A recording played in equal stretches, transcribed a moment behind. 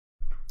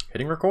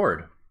Hitting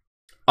record.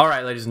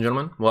 Alright, ladies and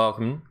gentlemen,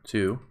 welcome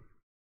to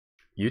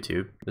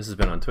YouTube. This has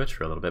been on Twitch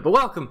for a little bit, but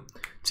welcome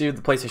to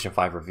the PlayStation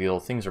 5 reveal.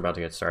 Things are about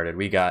to get started.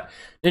 We got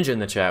Ninja in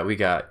the chat. We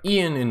got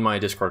Ian in my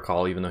Discord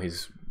call, even though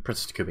he's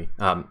Princess Takubi,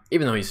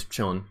 even though he's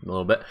chilling a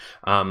little bit.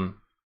 And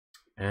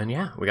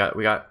yeah, we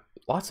got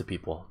lots of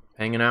people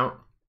hanging out.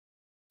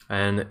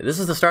 And this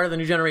is the start of the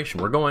new generation.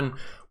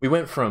 We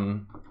went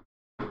from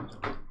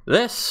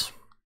this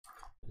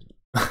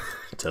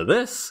to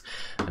this,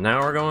 and now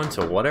we're going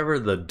to whatever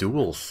the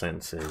dual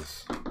sense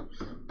is.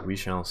 We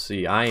shall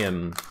see.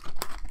 I'm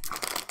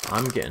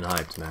getting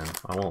hyped, man.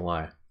 I won't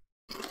lie.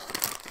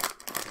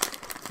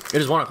 It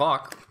is 1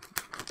 o'clock.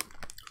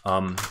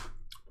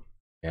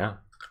 Yeah.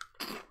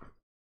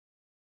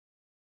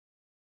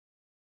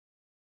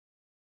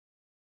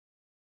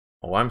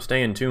 Oh, I'm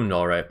staying tuned,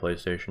 all right,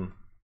 PlayStation.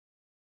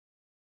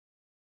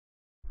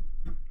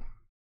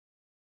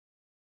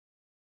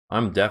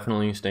 I'm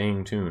definitely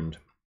staying tuned.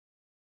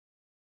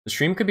 The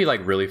stream could be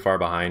like really far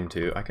behind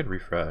too. I could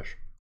refresh.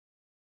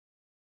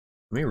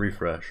 Let me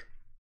refresh.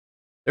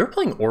 They were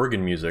playing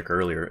organ music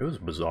earlier. It was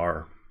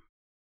bizarre.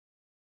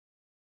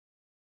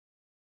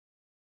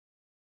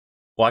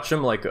 Watch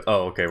them like,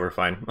 oh, okay, we're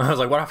fine. I was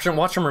like,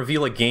 watch them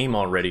reveal a game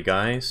already,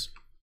 guys.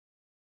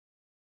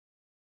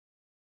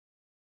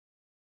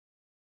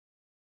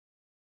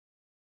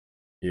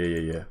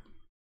 Yeah.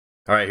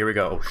 All right, here we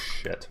go. Oh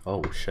shit.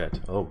 Oh shit.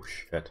 Oh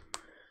shit.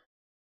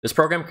 This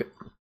program.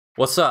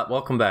 What's up?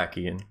 Welcome back,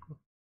 Ian.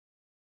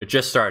 It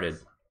just started.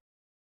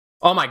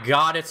 Oh my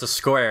god, it's a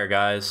square,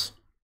 guys.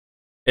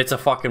 It's a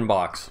fucking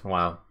box.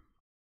 Wow.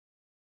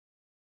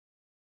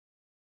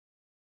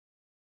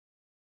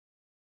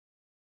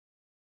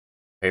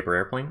 Paper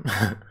airplane?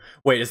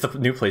 Wait, is the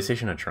new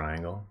PlayStation a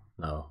triangle?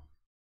 No.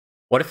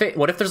 What if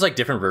there's like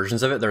different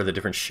versions of it? They're the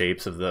different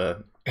shapes of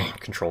the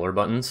controller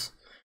buttons.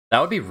 That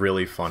would be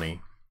really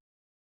funny.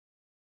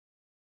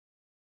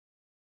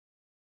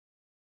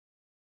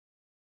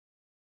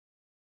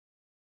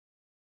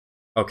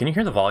 Oh, can you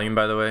hear the volume,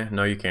 by the way?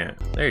 No, you can't.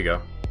 There you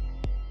go.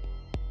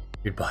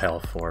 You'd buy all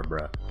 4,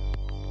 bruh.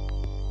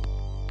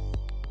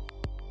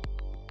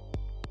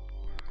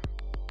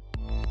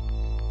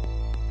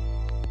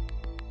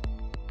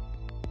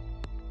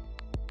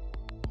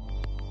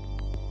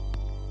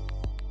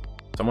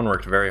 Someone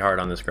worked very hard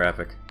on this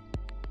graphic.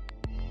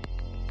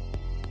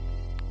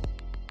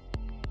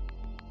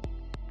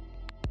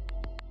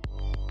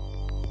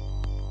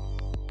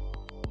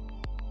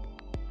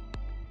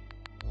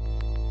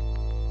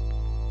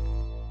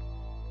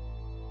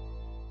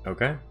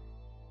 Okay.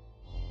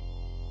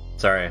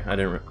 Sorry, I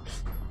didn't.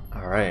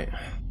 Alright.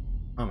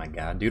 Oh my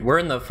god, dude. We're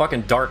in the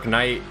fucking Dark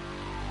Knight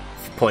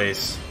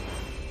place.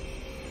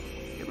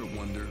 You ever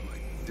wonder,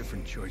 like,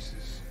 different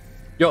choices?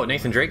 Yo,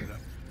 Nathan Drake?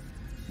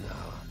 No.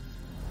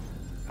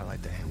 I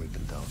like the hand we've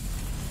been dealt.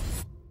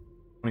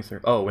 23.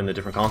 Oh, when the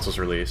different consoles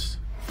released.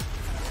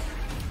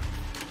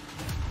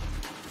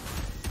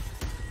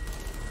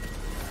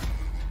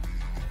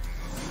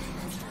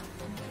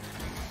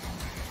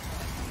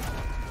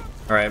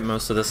 Alright,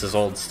 most of this is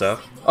old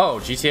stuff.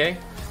 Oh, GTA?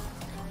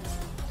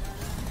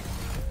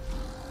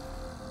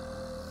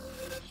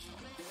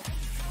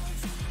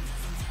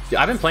 Dude,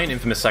 I've been playing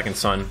Infamous Second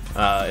Son.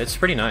 It's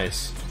pretty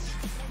nice.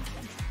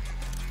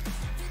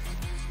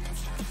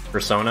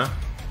 Persona?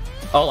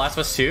 Oh, Last of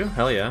Us 2?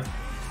 Hell yeah.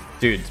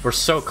 Dude, we're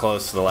so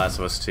close to The Last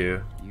of Us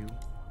 2. You,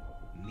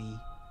 me,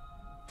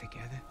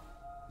 together,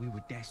 we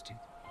were destined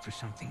for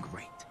something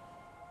great.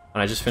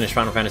 And I just finished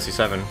Final Fantasy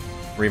VII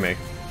Remake.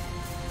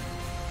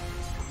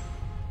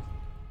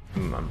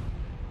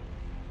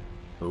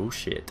 Oh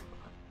shit.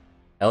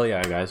 Hell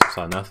yeah, guys,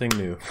 saw nothing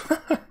new.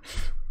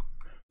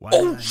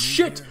 Oh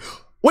shit!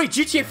 Wait,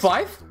 GTA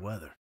 5?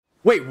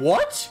 Wait,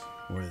 what?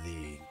 Or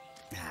the,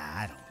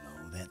 I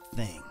don't know, that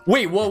thing.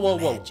 Wait, whoa.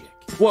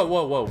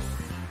 Whoa.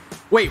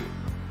 Wait.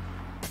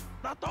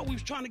 I thought we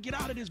was trying to get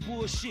out of this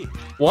bullshit.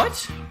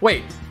 What?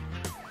 Wait.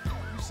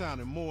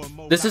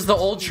 This is the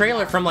old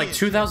trailer from like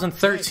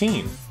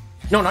 2013.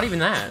 No, not even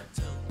that.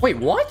 Wait,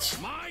 what?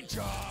 My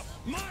job,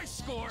 my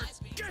score,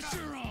 get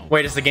your own.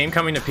 Wait, is the game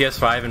coming to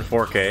PS5 in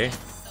 4K?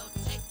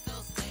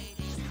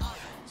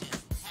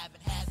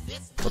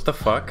 What the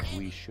fuck?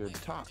 We should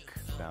talk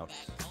about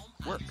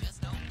work.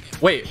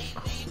 Wait.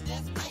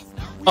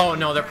 Oh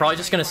no, they're probably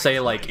just gonna say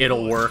like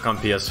it'll work on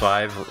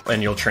PS5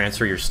 and you'll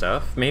transfer your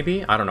stuff,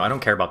 maybe? I don't know, I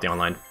don't care about the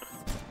online.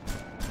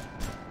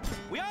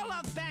 We all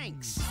love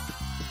thanks.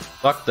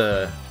 Fuck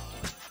the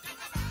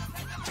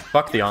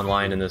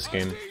online in this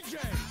game.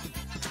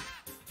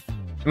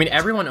 I mean,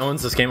 everyone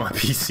owns this game on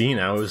PC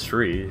now, it was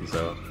free,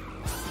 so.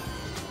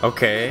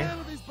 Okay.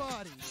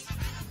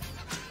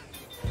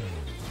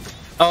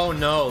 Oh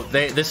no,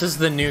 this is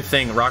the new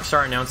thing.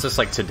 Rockstar announced this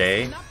like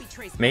today,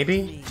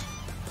 maybe?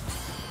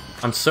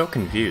 I'm so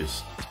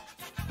confused.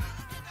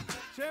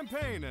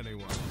 Champagne,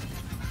 anyone?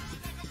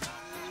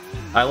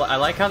 I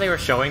like how they were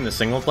showing the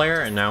single player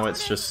and now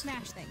it's just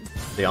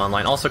the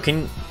online. Also,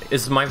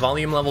 is my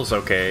volume levels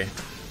okay?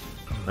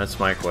 That's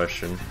my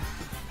question.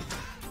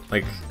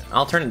 Like,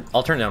 I'll turn it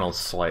down a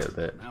slight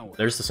bit.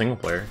 There's the single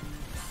player.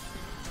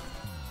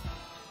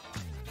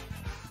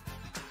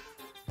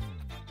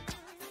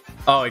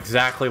 Oh,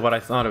 exactly what I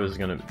thought it was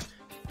gonna be.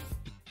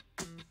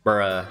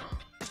 Bruh.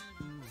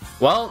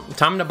 Well,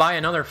 time to buy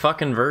another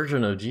fucking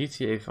version of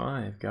GTA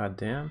 5.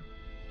 Goddamn.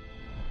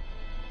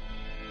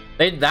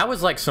 That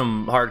was like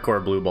some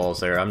hardcore blue balls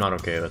there. I'm not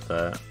okay with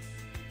that.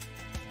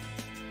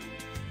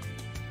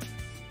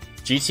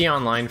 GTA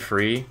Online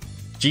free.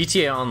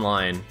 GTA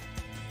Online.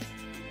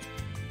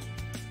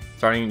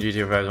 Starting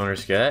GTA 5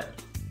 owners get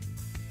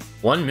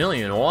 1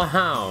 million.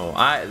 Wow.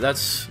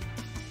 That's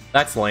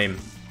lame.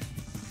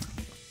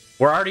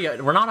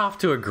 We're not off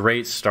to a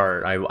great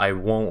start. I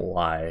won't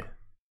lie.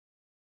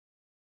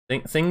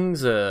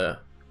 Things are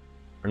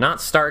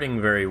not starting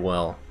very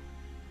well.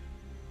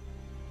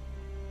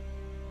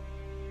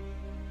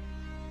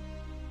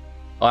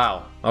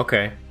 Wow.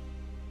 Okay.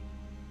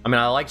 I mean,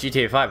 I like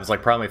GTA 5. It's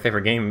like probably my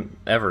favorite game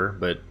ever,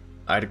 but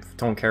I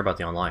don't care about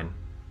the online.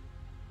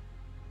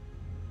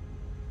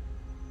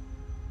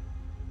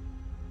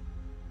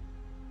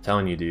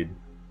 Telling you, dude.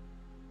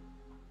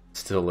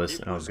 Still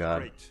listen. Oh god.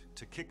 Great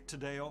to kick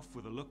today off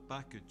with a look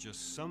back at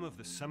just some of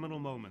the seminal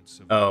moments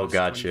of Oh, the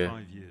gotcha.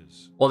 25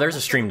 years. Well, there's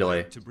a stream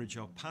delay. To bridge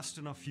our past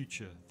and our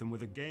future than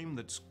with a game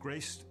that's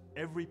graced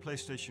every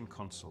PlayStation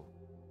console,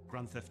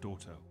 Grand Theft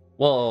Auto.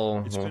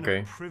 Well, It's been okay.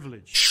 a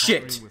privilege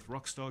Shit. partnering with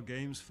Rockstar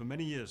Games for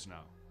many years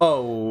now.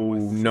 Oh We're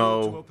thrilled to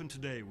no. open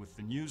today with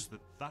the news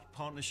that that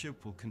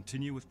partnership will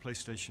continue with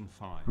PlayStation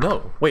 5.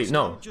 No. Wait, It's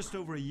no. now just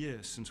over a year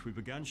since we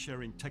began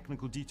sharing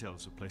technical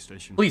details of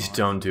PlayStation Please 5.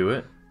 don't do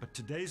it. But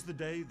today's the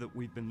day that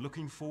we've been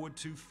looking forward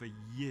to for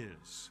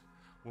years,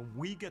 when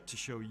we get to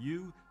show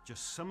you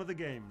just some of the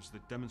games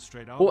that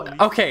demonstrate our Well,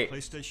 belief okay. that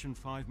PlayStation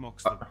 5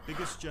 marks the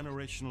biggest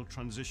generational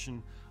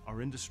transition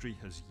our industry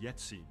has yet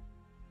seen.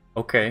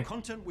 Okay. The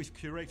content we've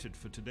curated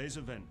for today's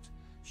event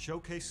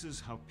showcases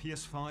how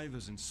PS5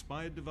 has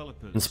inspired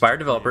developers to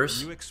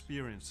create new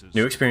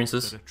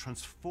experiences that are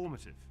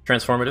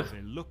transformative how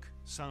they look,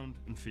 sound,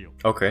 and feel.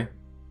 Okay.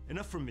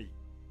 Enough from me.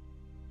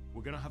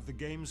 We're gonna have the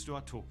games do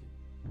our talking.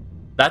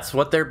 That's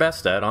what they're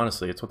best at,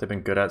 honestly. It's what they've been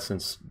good at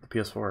since the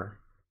PS4.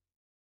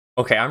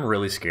 Okay, I'm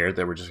really scared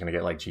that we're just gonna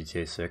get like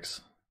GTA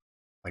 6.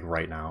 Like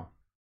right now.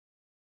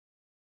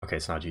 Okay,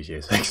 it's not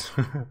GTA 6.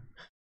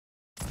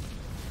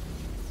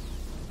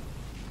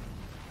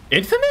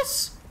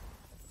 Infamous?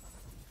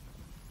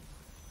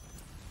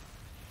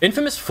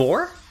 Infamous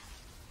 4?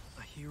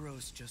 A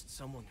hero's just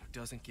someone who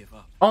doesn't give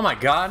up. Oh my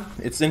god,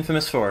 it's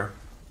Infamous 4.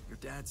 Your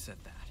dad said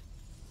that.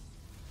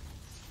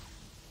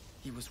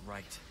 He was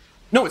right.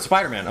 No, it's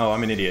Spider-Man. Oh,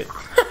 I'm an idiot.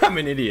 I'm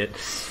an idiot.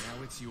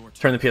 Now it's your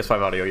Turn turn. the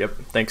PS5 audio. Yep,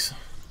 thanks.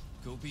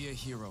 Go be a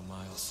hero,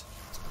 Miles.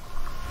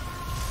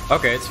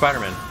 Okay, it's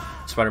Spider-Man.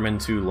 Spider-Man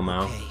 2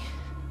 Lamau. Okay,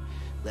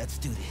 let's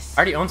do this.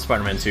 I already own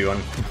Spider-Man 2 on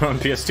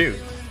PS2.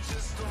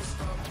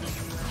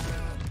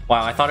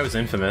 Wow, I thought it was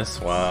Infamous.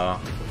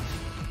 Wow.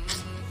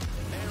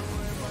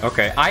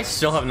 Okay, I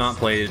still have not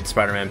played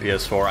Spider-Man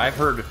PS4. I've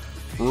heard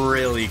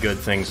really good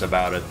things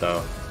about it,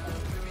 though.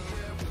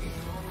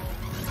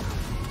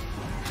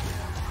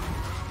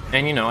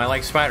 And you know, I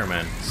like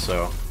Spider-Man,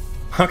 so...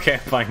 Okay,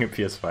 I'm buying a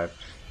PS5.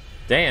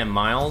 Damn,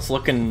 Miles,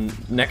 looking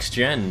next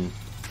gen.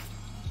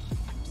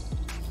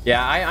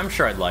 Yeah, I'm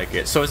sure I'd like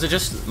it. So is it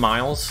just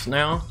Miles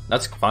now?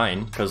 That's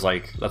fine, because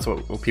like, that's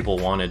what people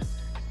wanted.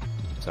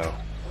 So,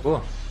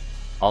 cool.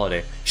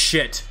 Holiday.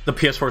 Shit! The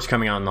PS4 is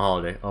coming out on the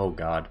holiday. Oh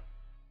god.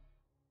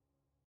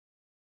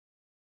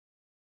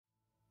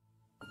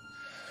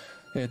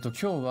 What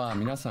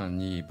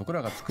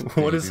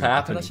is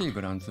happening?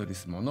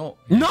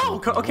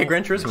 No! Okay,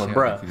 Gran Turismo,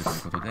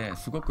 bruh.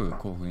 すごく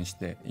興奮し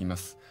ていま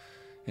す。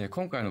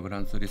今回のグラ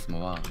ンツーリス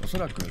モはおそ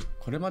らく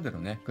これまで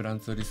のねグラン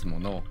ツーリスモ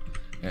の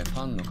フ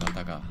ァンの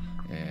方が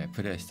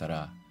プレイした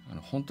ら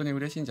本当に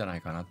嬉しいんじゃな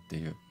いかなって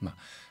いう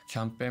キ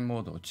ャンペーン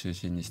モードを中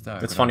心にした。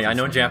 It's funny, I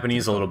know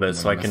Japanese a little bit,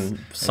 so I can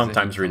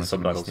sometimes read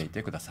subtitles.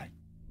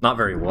 Not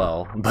very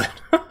well, but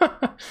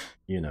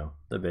you know,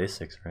 the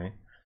basics, right?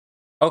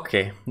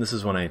 Okay, this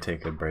is when I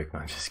take a break. No,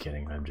 I'm just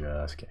kidding. I'm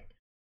just kidding.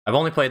 I've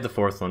only played the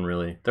fourth one,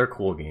 really. They're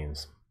cool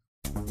games.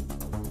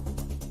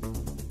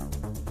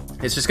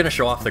 It's just gonna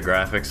show off the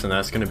graphics, and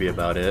that's gonna be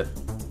about it.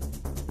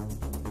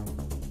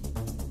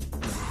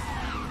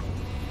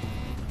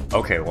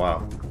 Okay,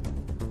 wow.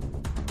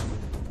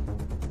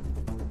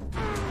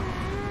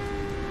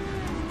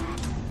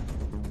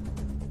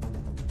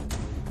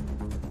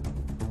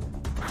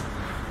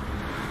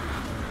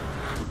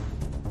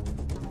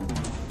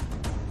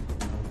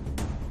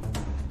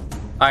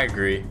 I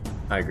agree.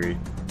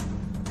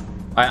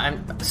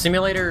 I'm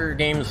simulator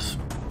games.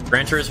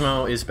 Gran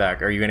Turismo is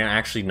back. Are you gonna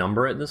actually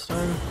number it this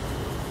time?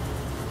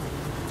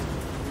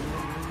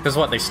 Because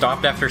what, they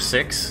stopped after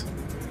 6?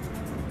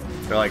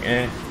 They're like,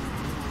 eh,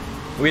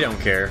 we don't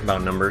care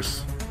about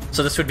numbers.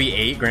 So this would be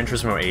 8, Gran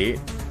Turismo 8?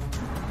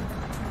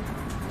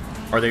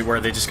 Or were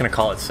they just gonna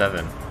call it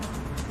 7?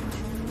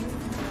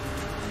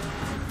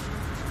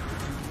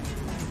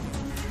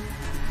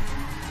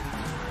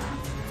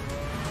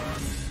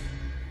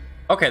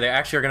 Okay, they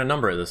actually are gonna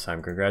number it this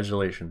time.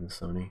 Congratulations,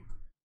 Sony.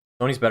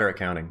 Sony's better at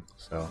counting,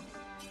 so.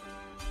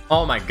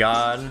 Oh my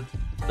god.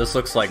 This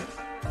looks like,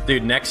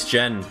 dude, next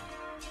gen.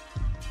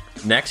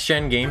 Next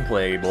gen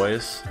gameplay,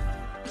 boys.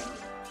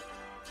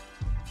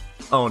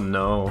 Oh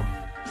no.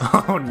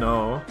 Oh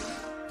no.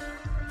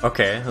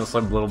 Okay, that's a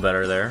little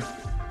better there.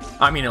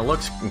 I mean, it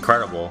looks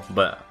incredible,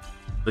 but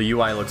the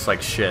UI looks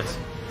like shit.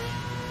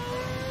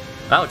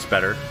 That looks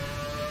better.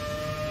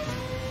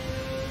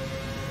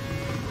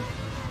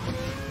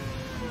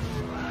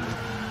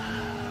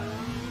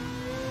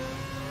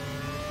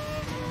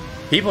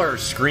 People are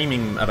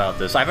screaming about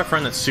this. I have a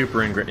friend that's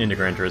super into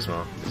Gran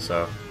Turismo,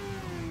 so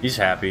he's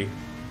happy.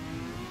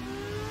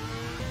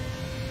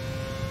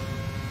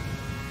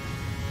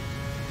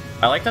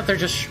 I like that they're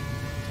just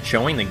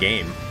showing the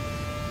game.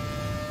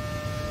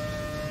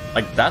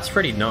 Like, that's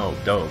pretty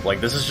dope.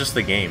 Like, this is just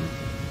the game.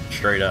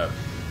 Straight up.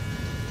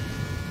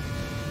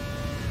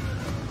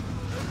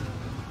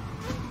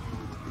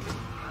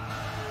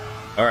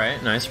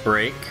 Alright, nice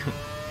break.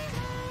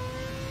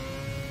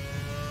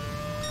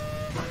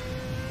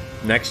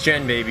 Next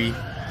gen, baby.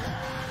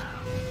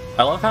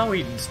 I love how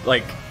we,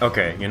 like,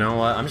 okay, you know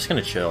what? I'm just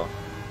gonna chill.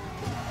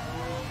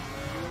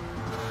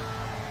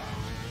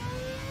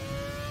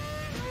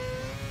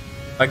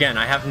 Again,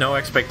 I have no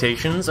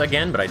expectations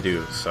again, but I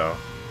do, so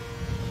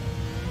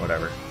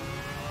whatever.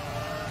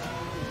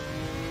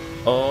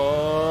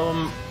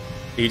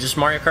 He just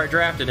Mario Kart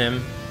drafted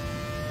him.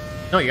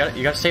 No, you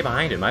gotta stay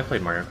behind him. I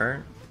played Mario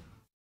Kart.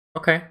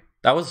 Okay,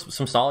 that was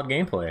some solid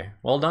gameplay.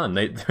 Well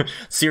done.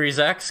 Series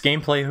X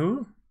gameplay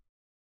who?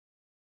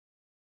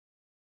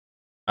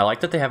 I like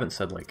that they haven't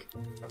said, like...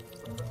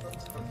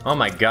 Oh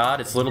my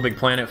god, it's Little Big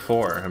Planet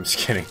 4. I'm just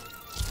kidding.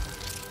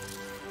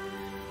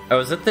 Oh,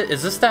 is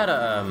this that,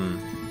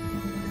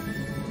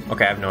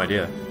 Okay, I have no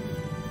idea.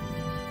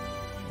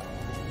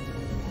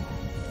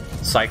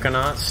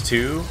 Psychonauts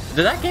 2?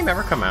 Did that game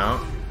ever come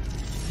out?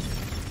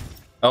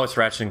 Oh, it's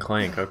Ratchet and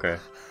Clank, okay.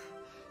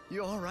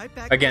 You all right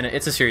back Again,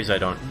 it's a series I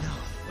don't... No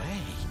way.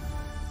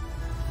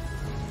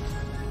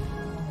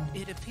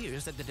 It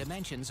appears that the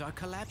dimensions are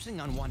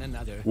collapsing on one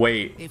another.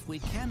 Wait. If we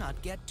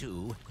cannot get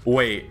to...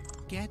 Wait.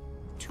 Get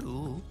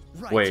to...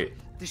 Right. Wait.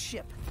 The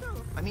ship.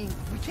 I mean,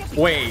 we can't be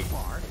Wait. that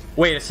far.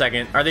 Wait a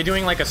second. Are they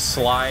doing like a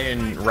Sly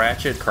and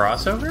Ratchet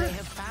crossover? They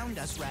have found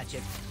us,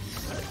 Ratchet.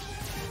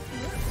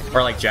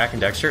 Or like Jack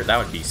and Dexter? That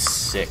would be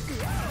sick.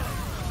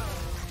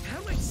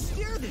 How much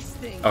steer this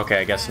thing? Okay,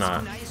 I guess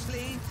not.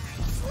 Nicely.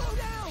 Slow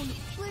down,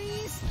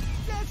 please.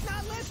 Dad's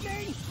not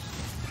listening.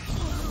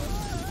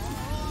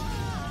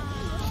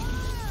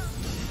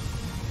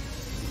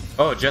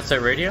 Oh, Jet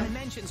Set Radio?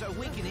 Dimensions are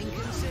weakening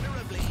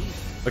considerably.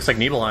 Looks like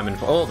Nibelheim and...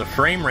 Oh, the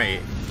frame rate.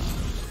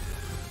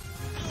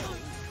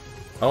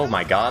 Oh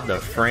my god, the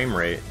frame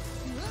rate.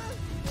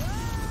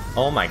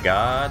 Oh my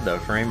god, the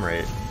frame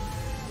rate.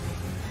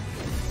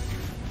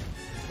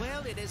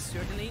 Well, it is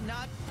certainly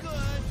not good.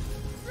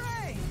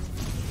 Right.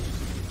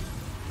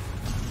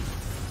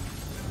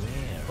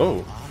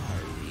 Oh.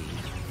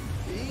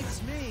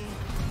 Beats me.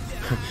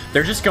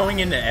 They're just going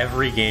into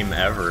every game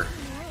ever.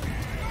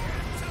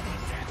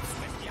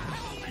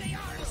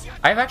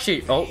 I've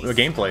actually... Oh, the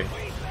gameplay.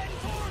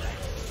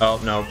 Oh,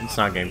 no, it's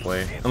not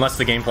gameplay. Unless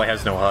the gameplay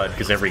has no HUD,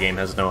 because every game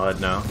has no HUD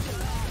now.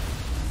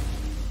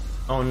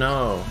 Oh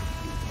no.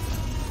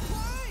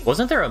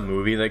 Wasn't there a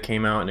movie that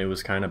came out and it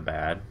was kind of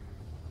bad?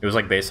 It was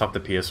like based off the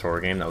PS4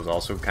 game that was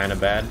also kind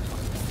of bad.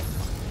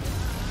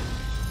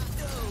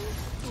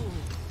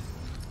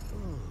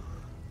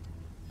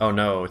 Oh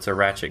no, it's a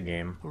Ratchet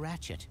game.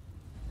 Ratchet.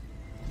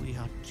 We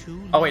are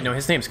too... Oh wait, no,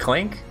 his name's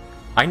Clank?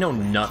 I know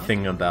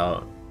nothing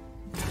about...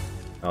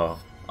 Oh.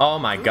 Oh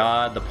my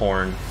god, the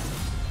porn.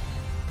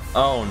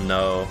 Oh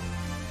no.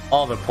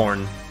 All the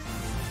porn.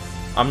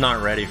 I'm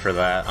not ready for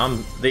that.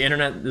 The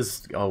internet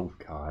is... Oh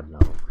god, no.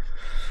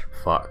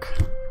 Fuck.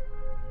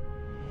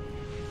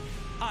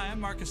 Hi, I'm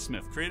Marcus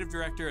Smith, creative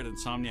director at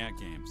Insomniac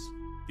Games.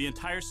 The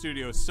entire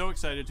studio is so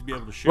excited to be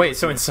able to share... Wait,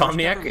 so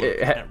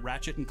Insomniac... at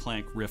Ratchet and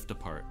Clank Rift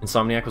Apart.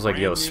 Insomniac was like,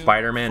 yo,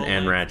 Spider-Man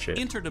and Ratchet.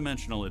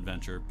 Interdimensional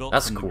adventure built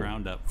That's from cool. the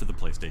ground up for the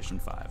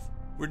PlayStation 5.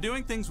 We're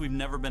doing things we've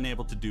never been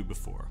able to do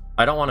before.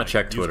 I don't want to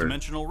check Use Twitter.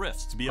 dimensional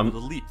rifts to be able to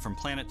leap from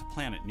planet to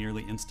planet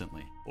nearly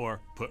instantly.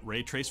 Or put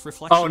ray trace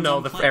reflections Oh no,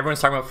 on planets. everyone's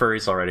talking about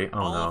furries already. Oh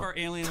All no. of our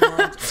alien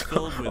worlds are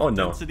filled with Oh,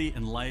 no. density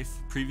and life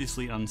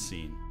previously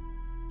unseen.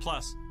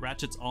 Plus,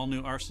 Ratchet's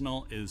all-new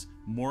arsenal is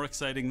more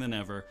exciting than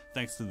ever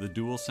thanks to the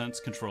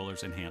DualSense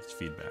controller's enhanced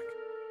feedback.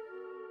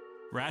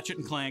 Ratchet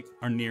and Clank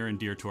are near and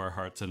dear to our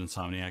hearts at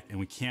Insomniac, and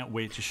we can't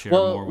wait to share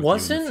more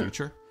with you in the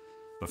future.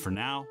 But for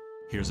now,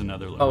 here's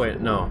another look. Oh wait,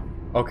 no.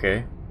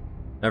 Okay.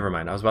 Never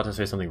mind, I was about to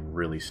say something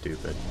really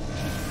stupid.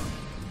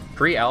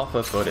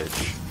 Pre-alpha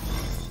footage.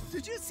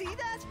 Did you see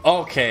that?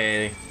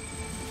 Okay.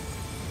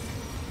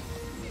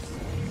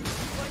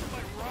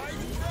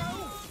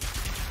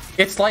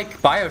 It's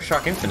like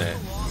BioShock Infinite.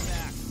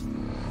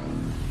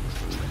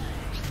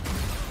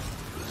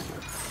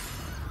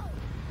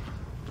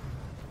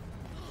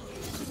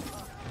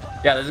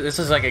 Yeah, this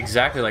is like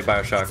exactly like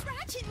BioShock.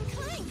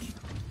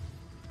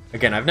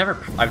 Again, I've never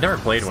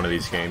played one of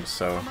these games,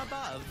 so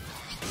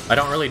I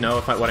don't really know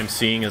if what I'm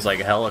seeing is like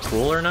hella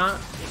cool or not.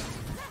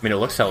 I mean, it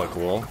looks hella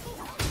cool.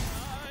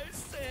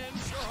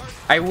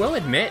 I will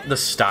admit, the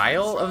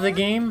style of the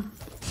game,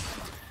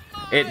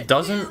 it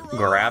doesn't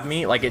grab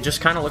me. Like, it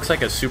just kind of looks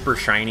like a super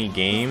shiny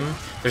game.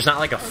 There's not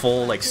like a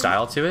full like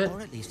style to it.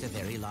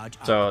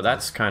 So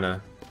that's kind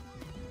of...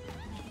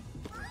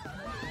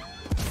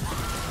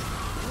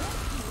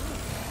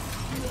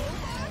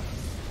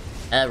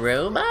 A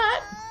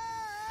robot?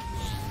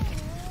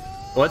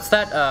 What's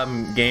that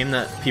game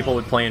that people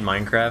would play in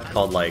Minecraft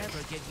called, like...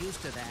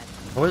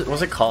 What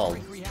was it called?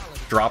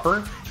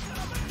 Dropper?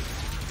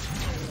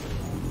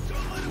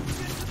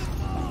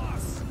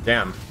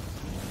 Damn.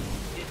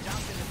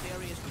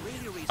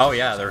 Oh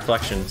yeah, the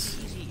reflections.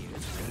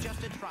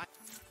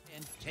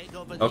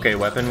 Okay,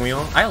 weapon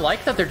wheel. I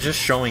like that they're just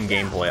showing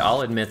gameplay.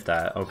 I'll admit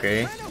that,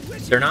 okay?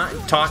 They're not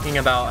talking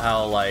about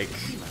how, like...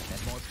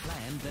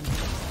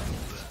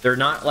 They're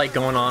not, like,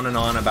 going on and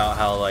on about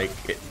how, like,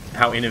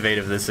 how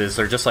innovative this is.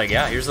 They're just like,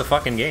 yeah, here's the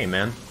fucking game,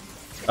 man.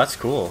 That's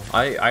cool.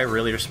 I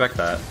really respect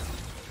that.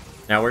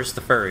 Now, where's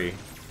the furry?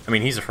 I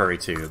mean, he's a furry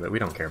too, but we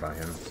don't care about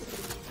him.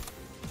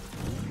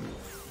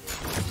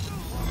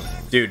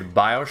 Dude,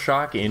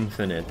 Bioshock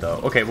Infinite,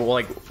 though. Okay, well,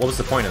 like, what was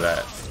the point of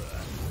that?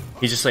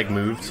 He just, like,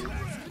 moved.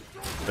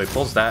 So he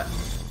pulls that.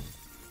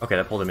 Okay,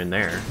 that pulled him in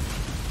there.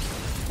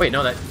 Wait,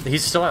 no, that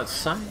he's still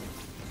outside?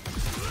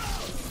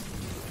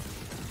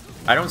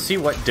 I don't see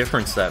what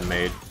difference that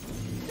made.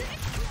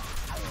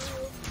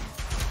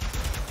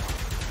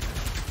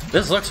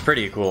 This looks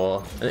pretty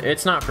cool.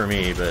 It's not for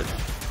me, but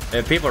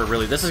people are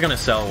really... This is gonna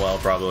sell well,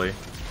 probably.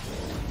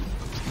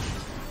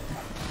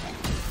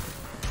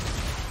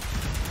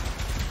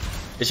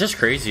 It's just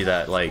crazy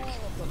that, like...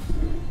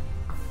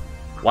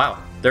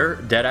 Wow, they're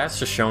deadass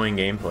just showing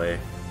gameplay.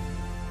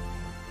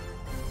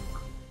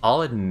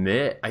 I'll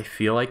admit, I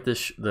feel like the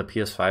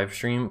PS5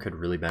 stream could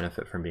really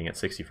benefit from being at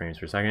 60 frames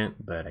per second,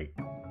 but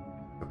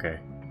okay.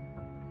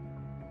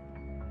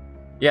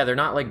 Yeah, they're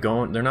not like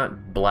they're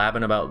not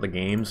blabbing about the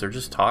games, they're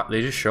just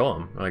they just show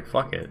them. They're like,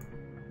 fuck it.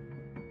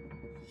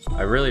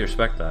 I really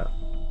respect that.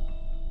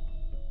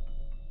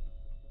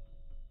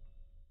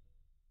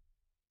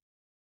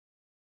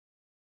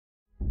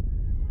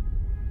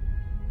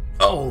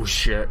 Oh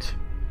shit.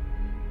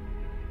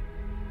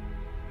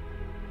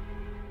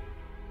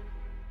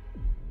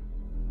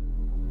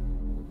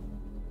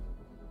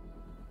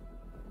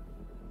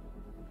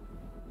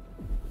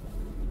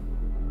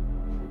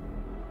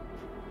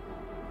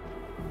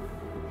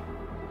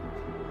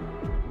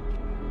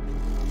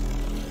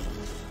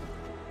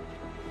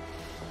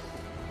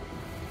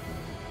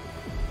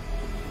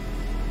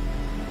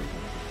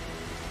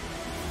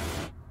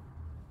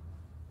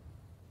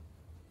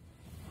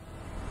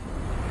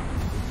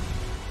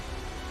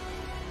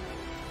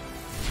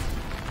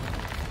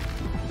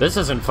 This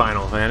isn't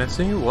Final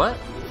Fantasy, what?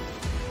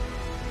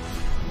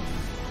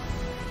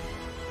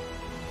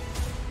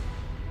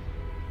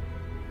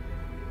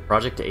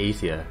 Project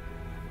Athia.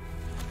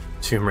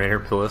 Tomb Raider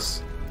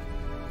Plus.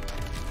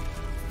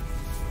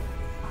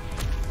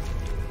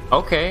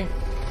 Okay.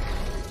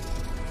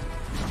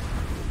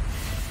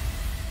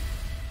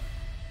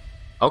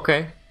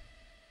 Okay.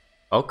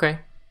 Okay.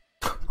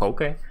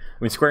 Okay. I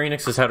mean, Square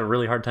Enix has had a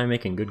really hard time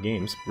making good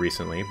games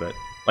recently, but,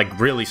 like,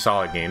 really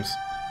solid games.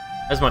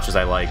 As much as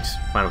I liked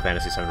Final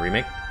Fantasy VII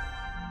Remake.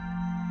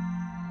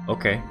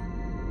 Okay.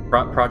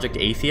 Project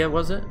Athia,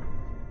 was it?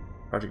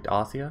 Project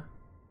Athia?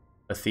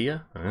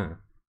 Athia?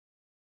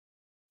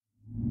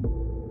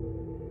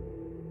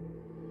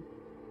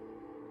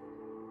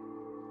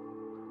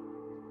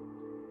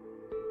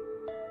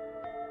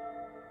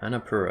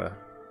 Annapurna.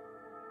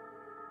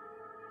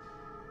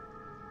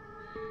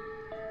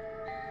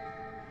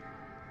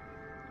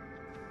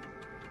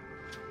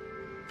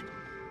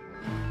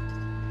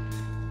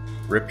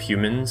 Rip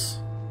humans.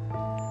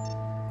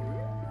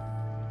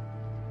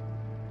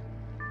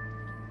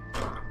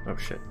 Oh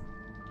shit.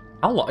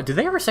 How long? Did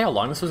they ever say how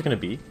long this was gonna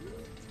be?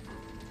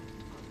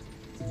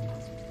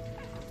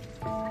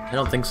 I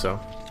don't think so.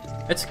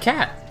 It's a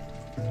cat.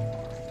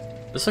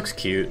 This looks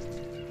cute.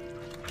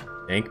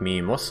 Dank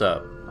meme. What's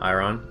up,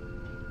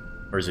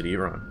 Iron? Or is it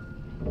Iron?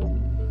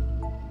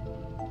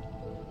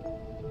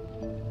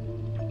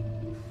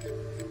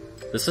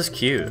 This is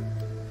cute.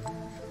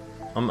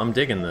 I'm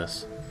digging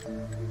this.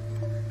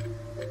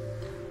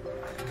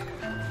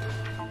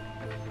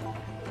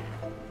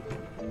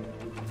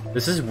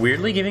 This is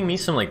weirdly giving me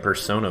some, like,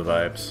 Persona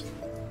vibes.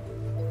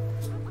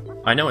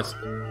 I know it's...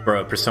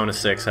 Bro, Persona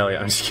 6, hell yeah,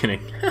 I'm just kidding.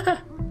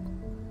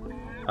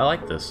 I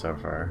like this so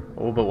far.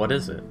 Oh, but what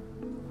is it?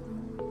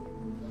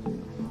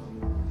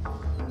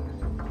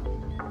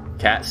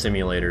 Cat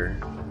Simulator.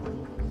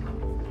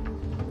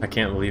 I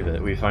can't believe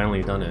it. We've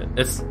finally done it.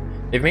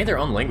 They've made their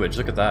own language,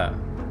 look at that.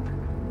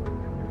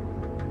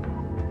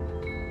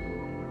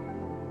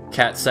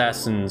 Cat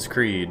Assassin's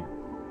Creed.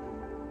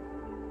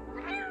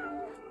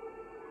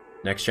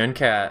 Next gen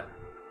cat.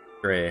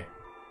 Gray.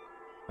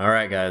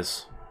 Alright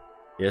guys.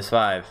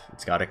 PS5.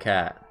 It's got a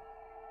cat.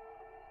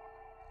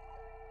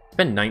 It's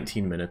been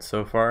 19 minutes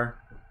so far.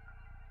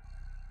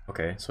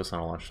 Okay, so it's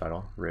not a launch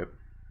title. RIP.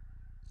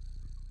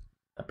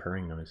 That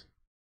purring noise.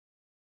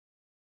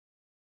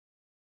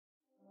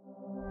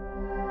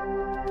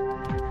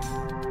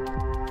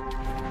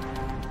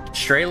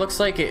 Stray looks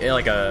like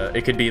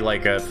it could be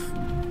like a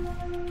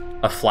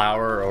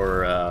Flower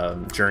or a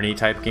Journey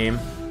type game.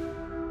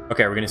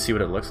 Okay, we're gonna see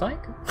what it looks like.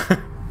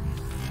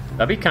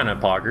 That'd be kind of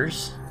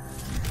poggers.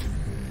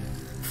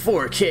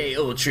 4K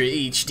Ultra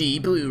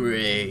HD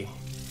Blu-ray.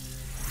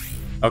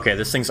 Okay,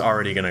 this thing's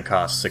already gonna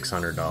cost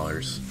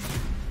 $600.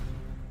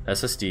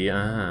 SSD,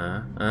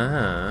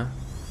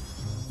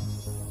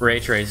 ray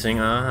tracing,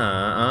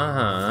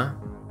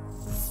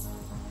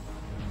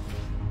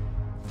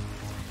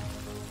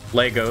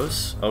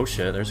 Legos. Oh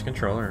shit, there's a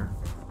controller.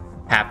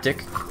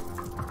 Haptic.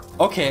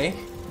 Okay.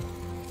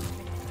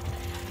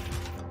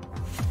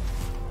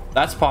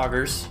 That's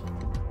poggers.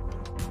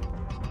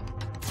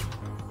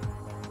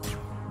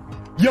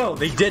 Yo,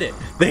 they did it.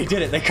 They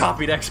did it. They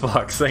copied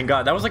Xbox. Thank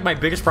God. That was like my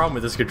biggest problem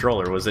with this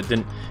controller was it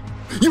didn't...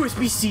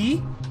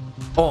 USB-C?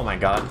 Oh my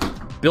God.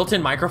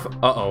 Built-in microphone.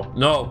 Uh-oh.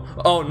 No.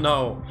 Oh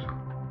no.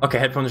 Okay,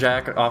 headphone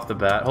jack off the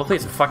bat. Hopefully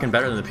it's fucking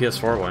better than the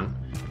PS4 one.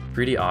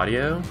 3D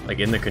audio? Like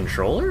in the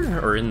controller?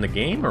 Or in the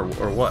game? Or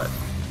what?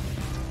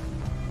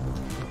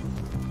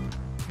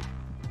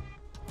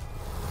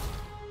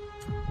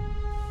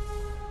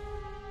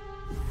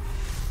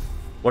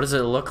 What does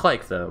it look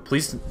like though?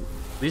 Please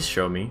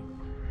show me.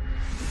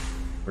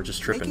 We're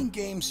just tripping. Making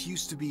games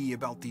used to be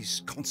about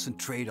these constant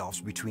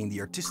trade-offs between the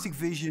artistic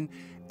vision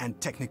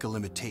and technical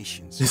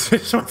limitations.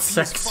 This one's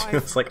sexy.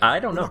 It's like, I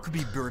don't know. We're not going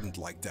to be burdened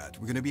like that.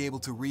 We're going to be able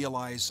to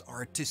realize our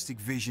artistic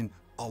vision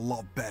a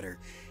lot better.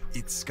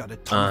 It's got a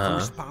ton of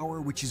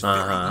horsepower, which is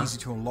very easy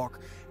to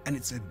unlock, and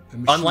it's a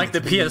unlike the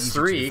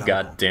PS3,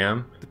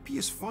 goddamn. The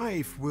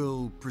PS5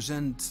 will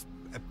present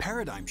a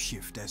paradigm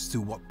shift as to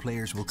what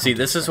players will see.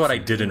 This is what I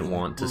didn't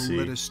want to see.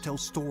 Let us tell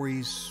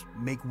stories,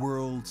 make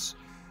worlds,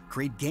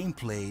 create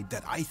gameplay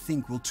that I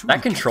think will truly.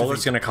 That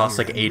controller's gonna cost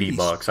like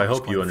 $80. I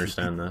hope you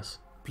understand this.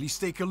 Please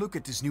take a look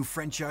at this new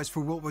franchise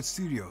for Worldwide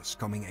Studios,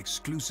 coming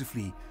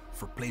exclusively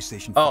for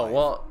PlayStation 5. Oh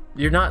well,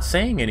 you're not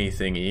saying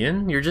anything,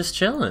 Ian. You're just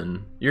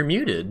chilling. You're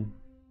muted.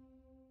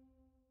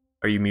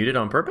 Are you muted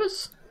on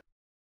purpose?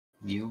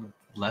 You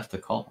left the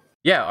call.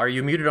 Yeah. Are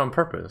you muted on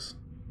purpose?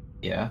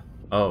 Yeah.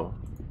 Oh.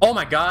 Oh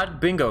my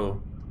God,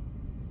 bingo.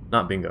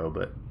 Not bingo,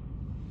 but...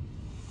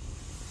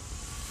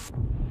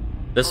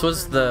 This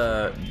was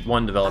the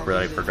one developer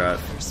that I forgot.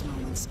 First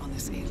moments on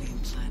this alien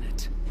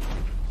planet.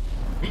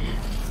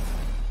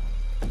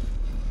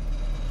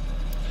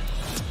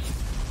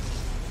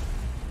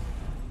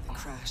 The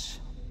crash.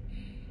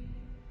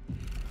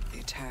 The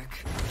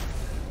attack.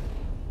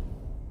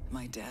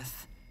 My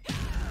death. The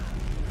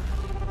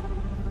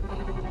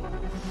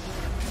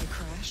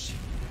crash.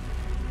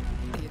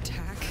 The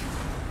attack.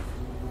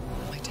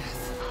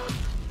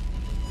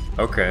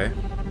 Okay.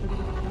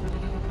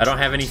 I don't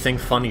have anything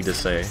funny to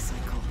say.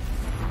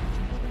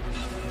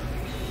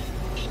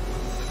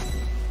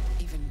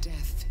 Even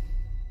death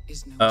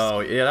is no oh,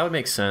 yeah, that would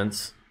make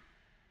sense.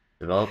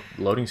 Develop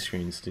loading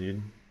screens,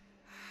 dude.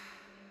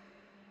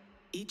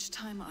 Each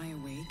time I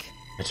awake,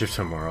 it's your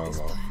tomorrow. this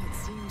planet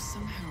seems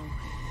somehow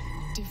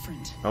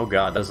different. Oh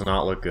God, does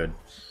not look good.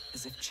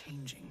 As if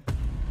changing.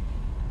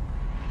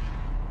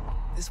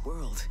 This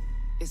world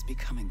is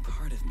becoming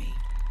part of me.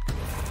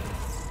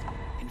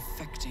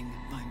 Infecting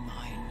my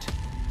mind.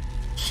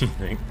 You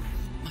think?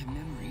 My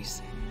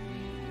memories.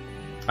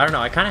 I don't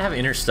know, I kind of have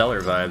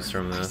Interstellar vibes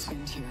from this. The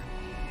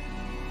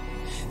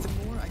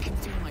more I can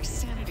feel my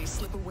sanity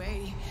slip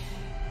away.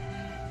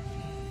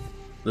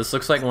 This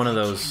looks like one of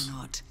those... I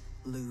cannot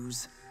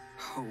lose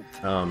hope.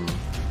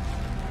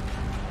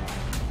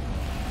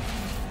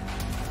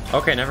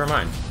 Okay, never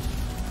mind.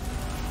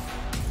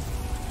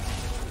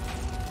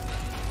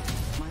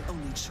 My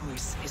only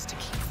choice is to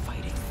keep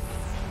fighting.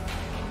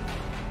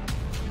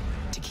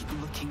 To keep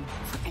looking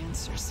for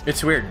answers.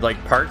 It's weird,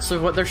 like parts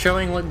of what they're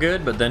showing look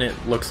good, but then it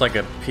looks like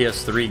a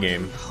PS3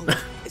 game. Hope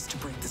is to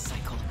break the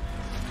cycle.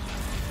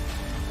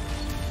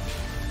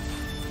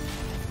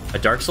 A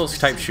Dark Souls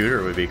type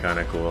shooter would be kind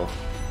of cool.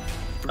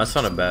 That's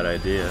not a bad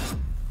idea.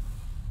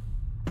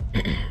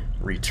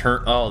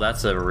 Return. Oh,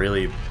 that's a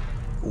really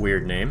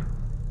weird name.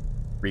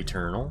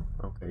 Returnal.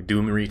 Okay,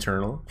 Doom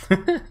Returnal.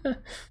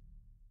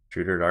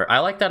 Shooter Dark. I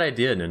like that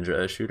idea,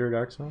 Ninja. Shooter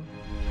Dark Souls.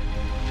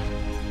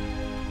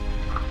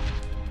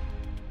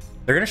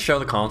 They're gonna show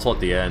the console at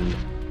the end,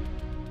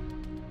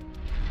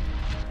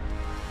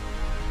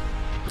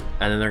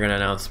 and then they're gonna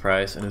announce the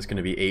price, and it's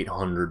gonna be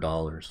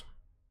 $800.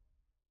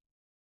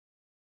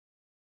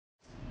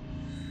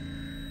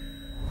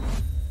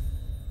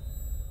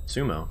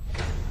 Sumo.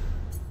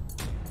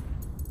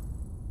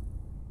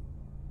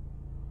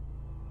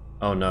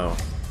 Oh no.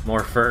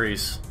 More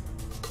furries.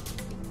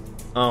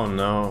 Oh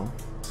no.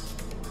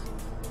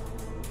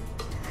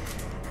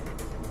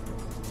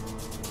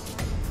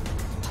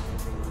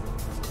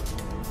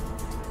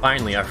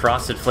 Finally, a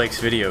Frosted Flakes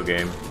video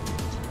game.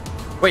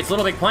 Wait, it's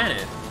Little Big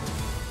Planet.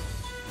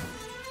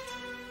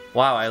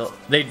 Wow,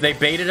 they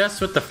baited us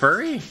with the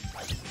furry?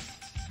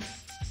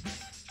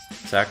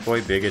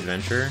 Sackboy Big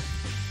Adventure?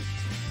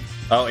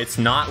 Oh, it's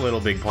not Little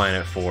Big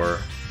Planet 4.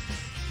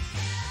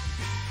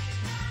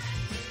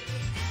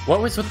 What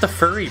was with the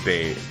furry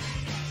bait?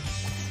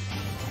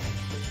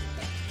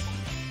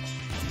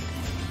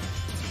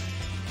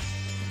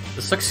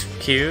 This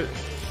looks cute.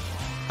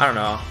 I don't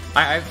know.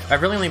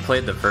 I've really only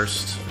played the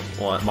first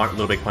one,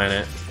 Little Big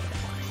Planet.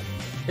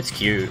 It's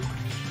cute.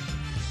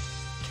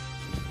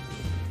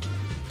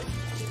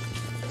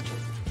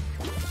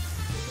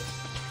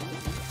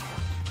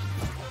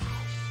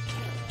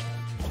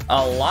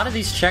 A lot of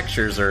these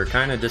textures are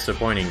kind of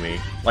disappointing me.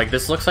 Like,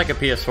 this looks like a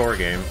PS4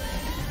 game.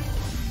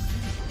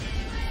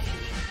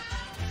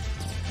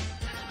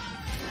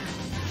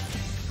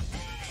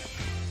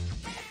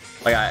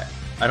 Like,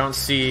 I don't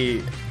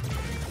see...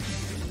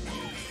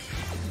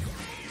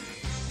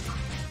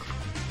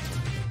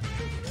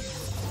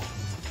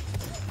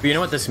 But you know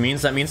what this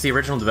means? That means the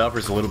original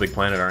developers of Little Big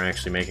Planet aren't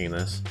actually making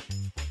this.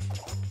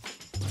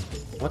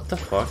 What the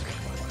fuck?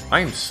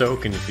 I am so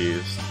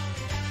confused.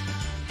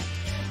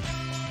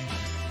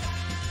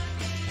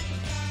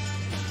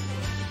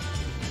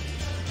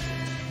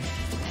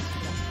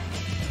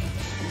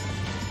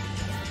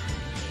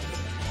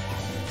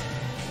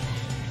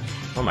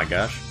 Oh my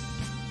gosh.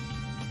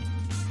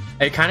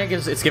 It kind of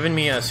gives, it's giving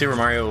me a Super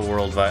Mario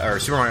World vibe, or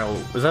Super Mario,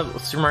 was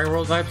that Super Mario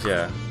World vibes?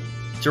 Yeah.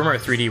 Super Mario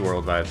 3D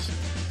World vibes.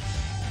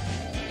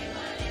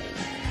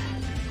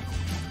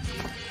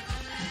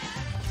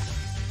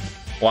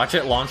 Watch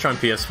it launch on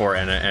PS4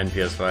 and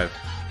PS5.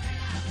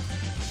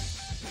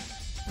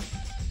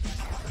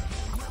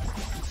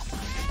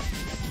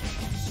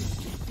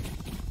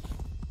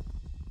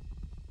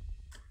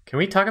 Can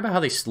we talk about how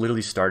they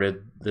literally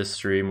started this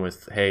stream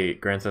with, hey,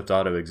 Grand Theft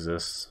Auto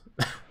exists?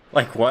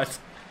 Like, what?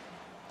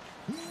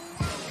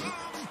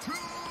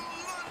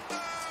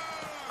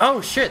 Oh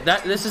shit,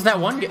 this is that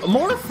one game.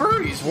 More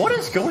furries! What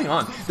is going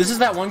on? This is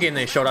that one game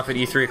they showed off at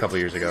E3 a couple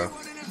years ago.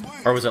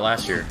 Or was it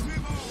last year?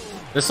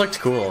 This looked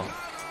cool.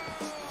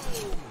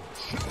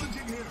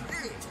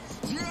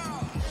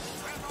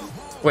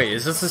 Wait,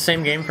 is this the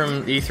same game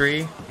from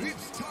E3?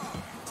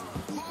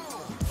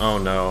 Oh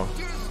no.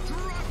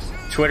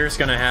 Twitter's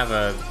gonna have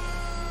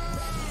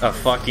a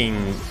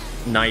fucking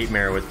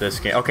nightmare with this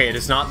game. Okay, it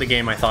is not the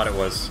game I thought it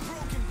was.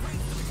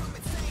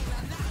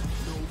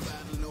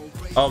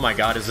 Oh my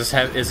god, is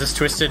this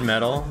Twisted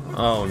Metal?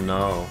 Oh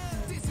no.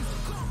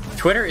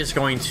 Twitter is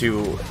going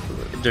to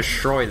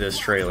destroy this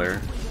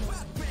trailer.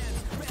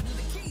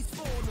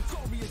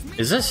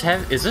 Is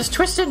this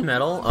Twisted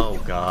Metal? Oh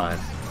god.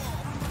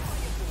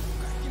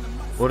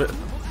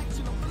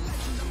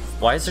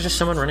 Why is there just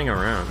someone running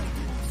around?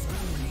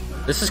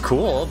 This is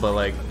cool, but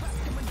like,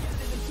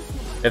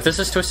 if this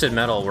is Twisted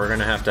Metal, we're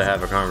gonna have to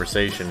have a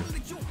conversation.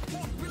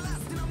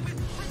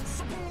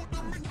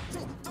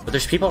 But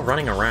there's people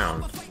running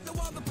around.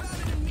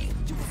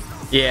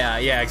 Yeah,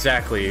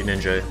 exactly,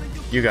 Ninja.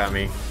 You got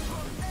me.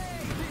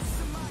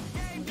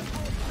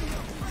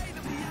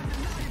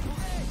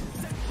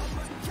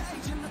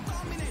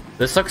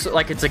 This looks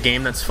like it's a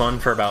game that's fun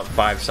for about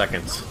 5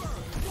 seconds.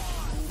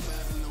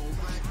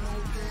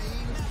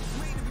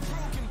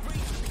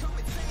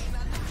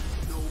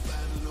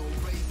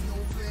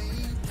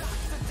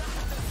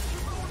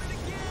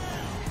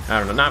 I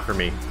don't know, not for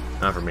me.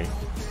 Not for me.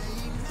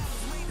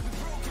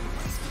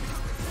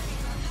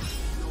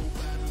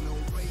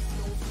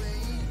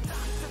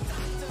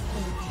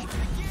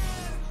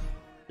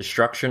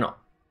 Destruction.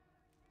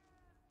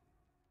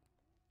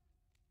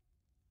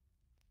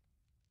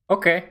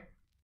 Okay.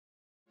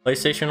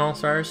 PlayStation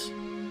All-Stars?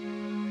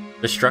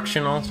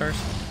 Destruction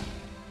All-Stars?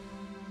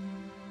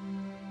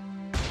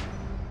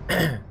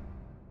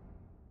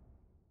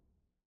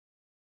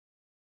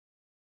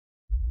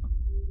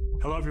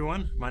 Hello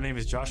everyone, my name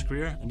is Josh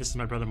Greer, and this is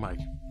my brother Mike.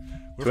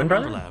 We're Twin from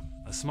brother? Lab,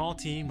 a small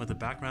team with a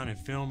background in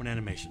film and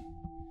animation.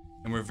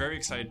 And we're very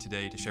excited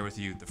today to share with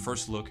you the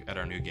first look at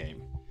our new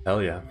game.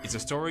 Hell yeah. It's a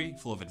story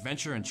full of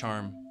adventure and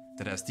charm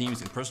that has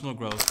themes in personal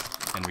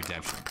growth and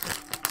redemption.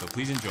 So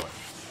please enjoy.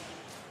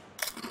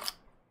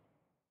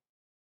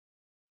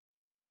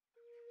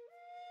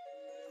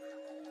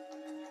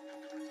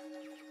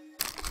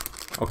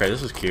 Okay,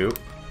 this is cute.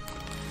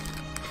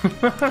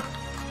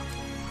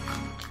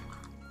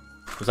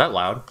 Was that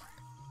loud?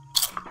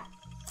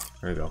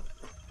 There you go.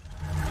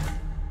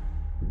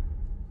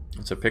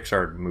 It's a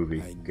Pixar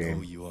movie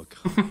game. You are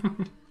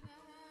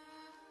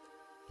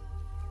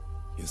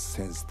You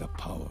sense the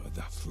power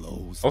that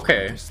flows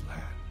okay. through this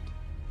land.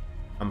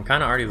 I'm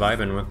kind of already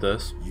vibing with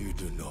this. You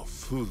do not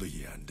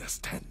fully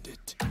understand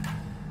it.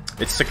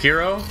 It's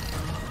Sekiro.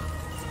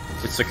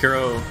 It's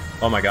Sekiro.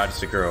 Oh my god, it's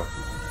Sekiro.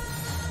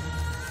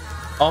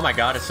 Oh my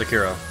god, it's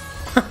Sekiro.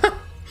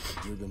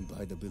 Driven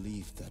by the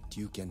belief that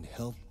you can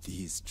help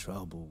these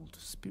troubled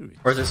spirits.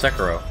 Or is it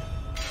Sekiro?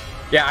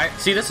 Yeah,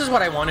 see, this is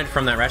what I wanted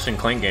from that Ratchet &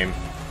 Clank game.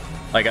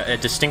 Like, a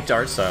distinct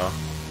art style.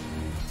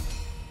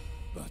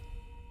 But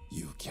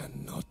you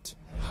cannot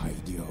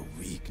hide your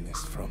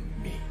weakness from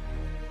me.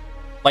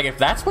 Like, if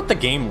that's what the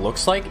game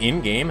looks like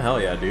in-game, hell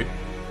yeah, dude.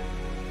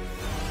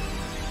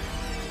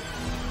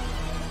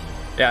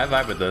 Yeah, I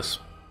vibe with this.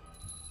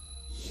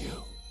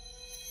 You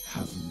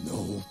have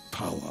no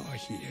power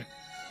here.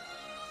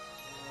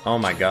 Oh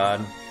my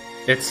god.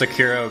 It's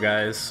Sekiro,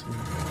 guys.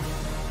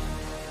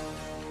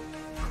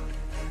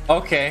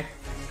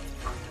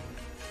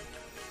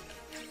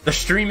 The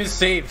stream is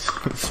saved.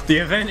 The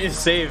event is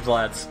saved,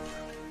 lads.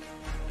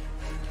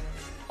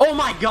 Oh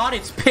my god,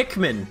 it's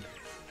Pikmin.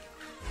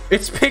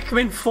 It's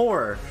Pikmin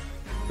 4.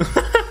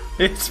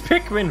 It's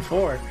Pikmin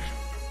 4.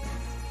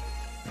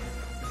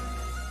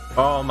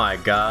 Oh my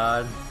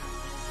god.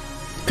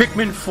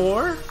 Pikmin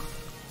 4?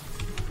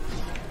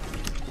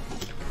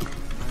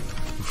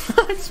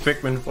 It's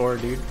Pikmin 4,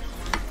 dude.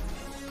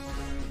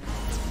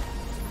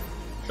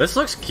 This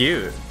looks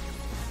cute.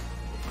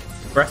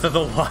 Breath of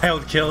the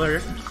Wild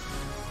killer.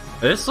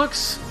 This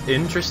looks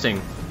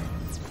interesting.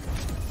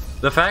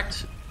 The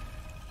fact...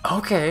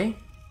 Okay.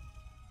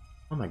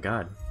 Oh my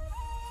god.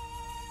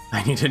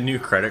 I need a new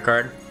credit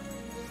card.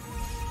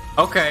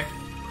 Okay.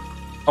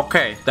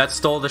 Okay, that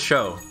stole the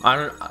show. I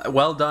don't...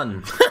 Well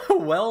done.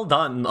 Well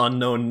done,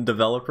 unknown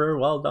developer.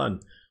 Well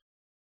done.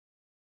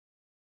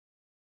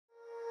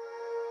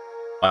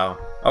 Wow.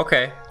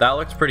 Okay, that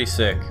looks pretty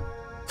sick.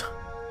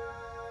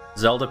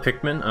 Zelda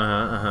Pikmin?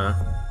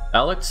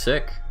 That looked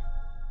sick.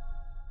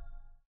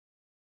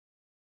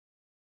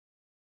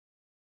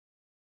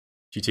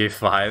 GTA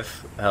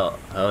 5?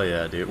 Hell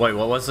yeah, dude. Wait,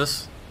 what was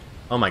this?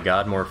 Oh my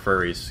god, more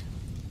furries.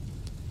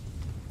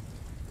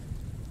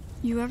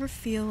 You ever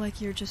feel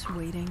like you're just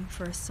waiting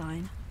for a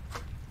sign?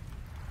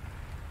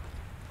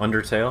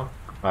 Undertale?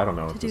 I don't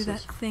know To what do this that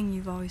is. thing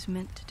you've always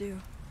meant to do.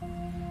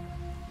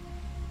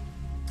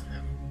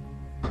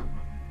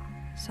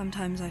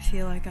 Sometimes I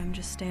feel like I'm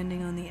just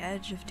standing on the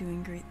edge of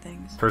doing great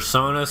things.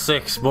 Persona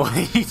 6,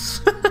 boys!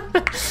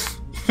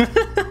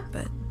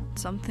 But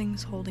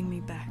something's holding me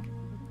back.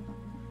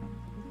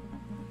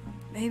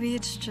 Maybe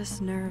it's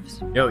just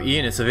nerves. Yo,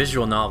 Ian, it's a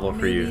visual novel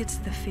for you. Maybe it's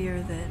the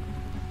fear that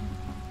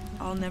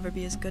I'll never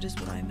be as good as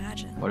what I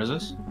imagine. What is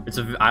this? It's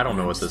a... I don't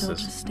know I'm what this still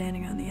is. just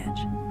standing on the edge.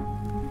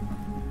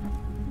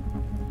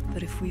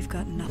 But if we've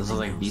got nothing This is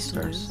like else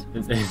Beastars. to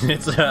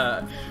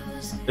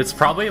lose, It's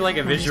probably like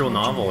a visual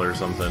novel or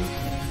something.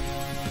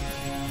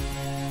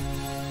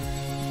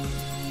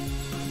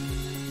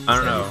 I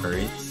don't know.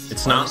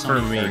 It's not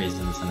for me.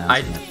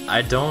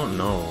 I don't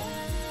know.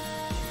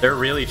 They're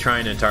really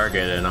trying to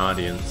target an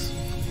audience.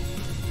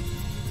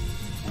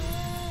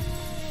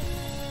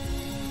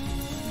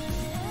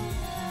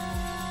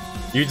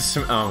 You just...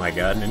 Oh my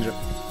god,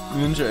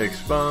 Ninja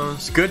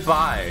Exposed.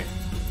 Goodbye.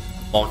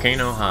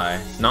 Volcano High.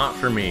 Not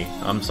for me.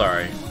 I'm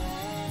sorry.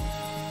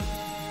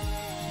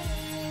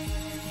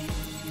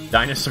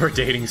 Dinosaur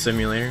Dating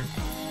Simulator.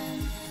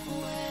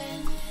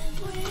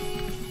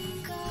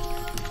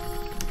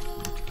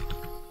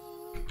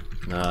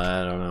 No,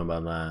 I don't know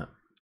about that.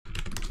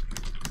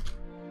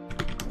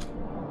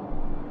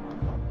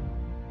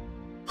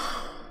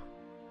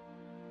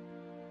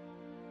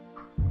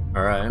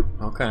 Alright,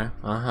 okay,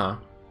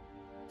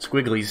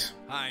 Squigglies.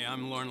 Hi,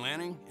 I'm Lorne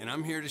Lanning, and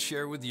I'm here to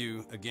share with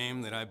you a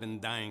game that I've been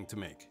dying to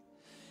make.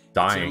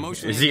 Dying?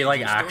 Is he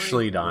like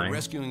actually dying?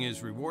 Rescuing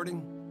is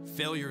rewarding,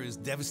 failure is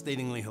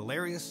devastatingly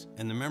hilarious,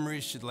 and the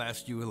memories should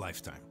last you a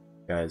lifetime.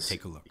 Guys,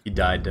 take a look. He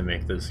died to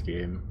make this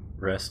game.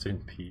 Rest in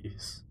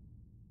peace.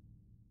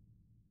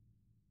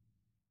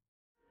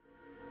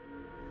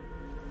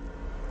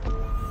 You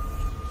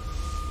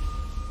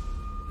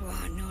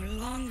are no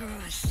longer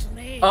a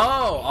slave.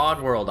 Oh,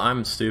 Oddworld.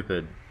 I'm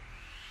stupid.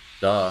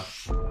 Duh.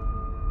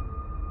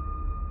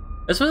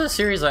 This was a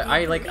series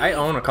I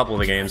own a couple of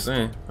the games.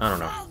 I don't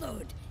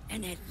know.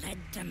 And it led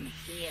them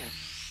here.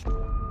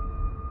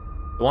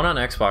 The one on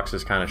Xbox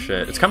is kind of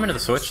shit. It's coming to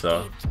the Switch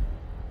though.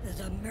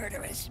 The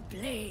murderous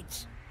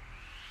blades.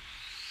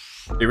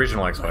 The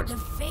original Xbox. The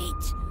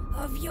fate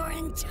of your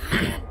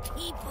entire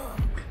people.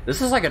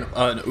 This is like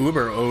an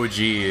uber OG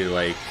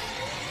like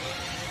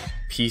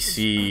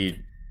PC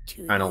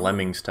kind of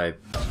Lemmings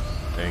type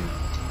thing.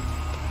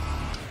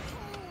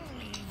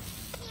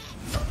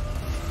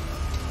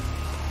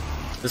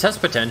 This has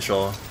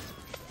potential.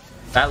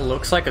 That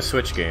looks like a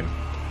Switch game.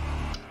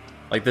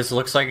 Like this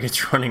looks like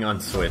it's running on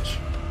Switch.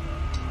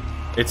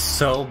 It's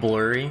so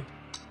blurry.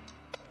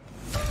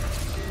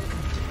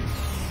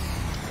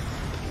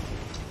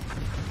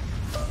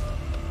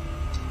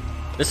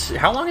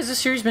 How long has this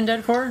series been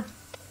dead for?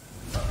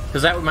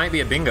 Because that might be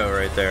a bingo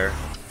right there.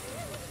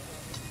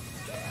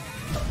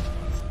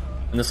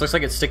 And this looks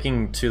like it's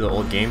sticking to the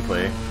old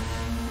gameplay.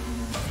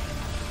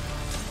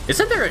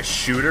 Isn't there a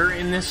shooter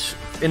in this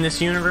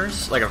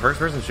universe? Like a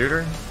first-person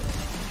shooter?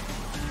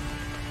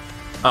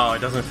 Oh, it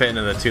doesn't fit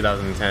into the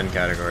 2010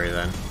 category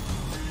then.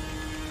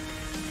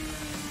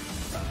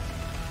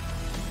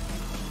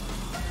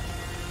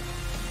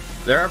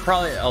 There are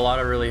probably a lot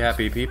of really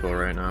happy people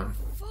right now.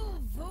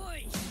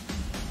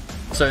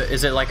 So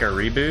is it like a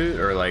reboot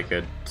or like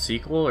a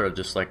sequel or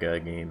just like a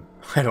game?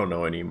 I don't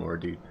know anymore,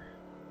 dude.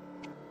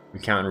 We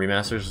count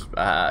remasters.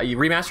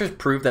 Remasters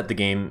prove that the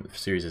game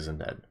series isn't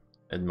dead,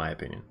 in my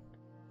opinion.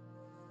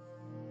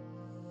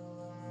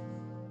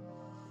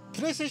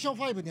 PlayStation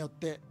 5によっ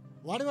て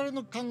我々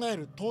の考え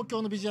る東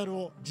京のビジュアル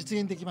を実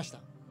現できました。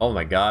Oh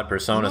my god,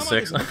 Persona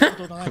 6. 今まで見た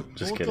ことのない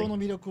Just 東京 kidding. の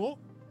魅力を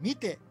見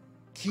て、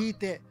聞い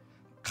て、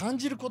感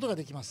じることが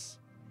できま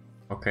す。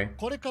 Okay.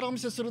 これからお見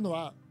せするの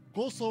は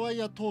ゴーストワイ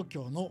ヤー東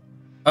京の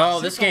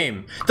Oh, this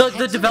game.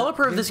 The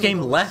developer of this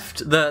game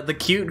left. The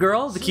cute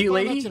girl, the cute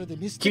lady,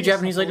 cute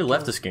Japanese lady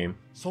left this game.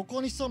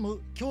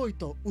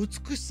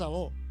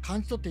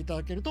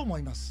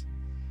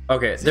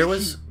 Okay, there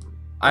was,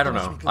 I don't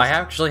know. I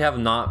actually have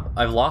not.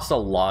 I've lost a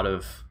lot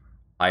of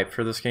hype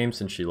for this game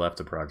since she left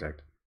the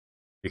project,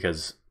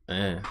 because,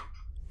 I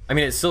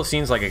mean, it still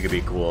seems like it could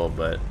be cool,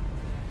 but.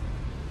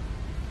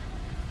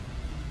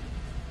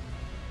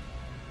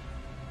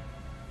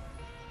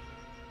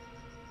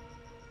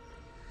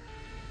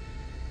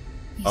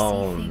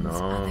 Oh no.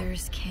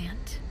 Others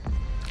can't.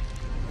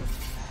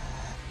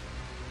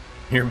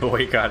 You're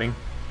boycotting.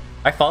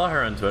 I follow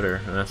her on Twitter,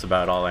 and that's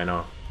about all I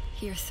know.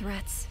 Hear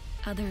threats,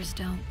 others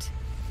don't.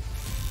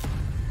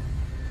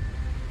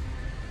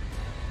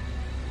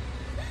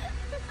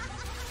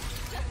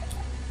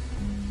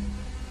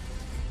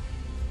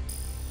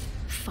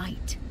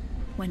 Fight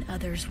when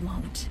others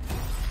won't.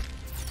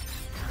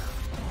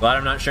 Glad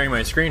I'm not sharing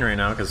my screen right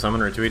now because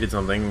someone retweeted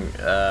something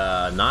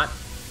not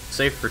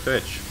safe for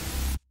Twitch.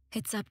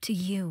 It's up to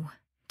you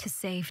to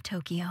save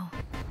Tokyo.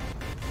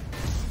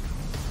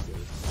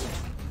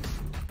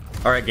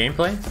 Alright,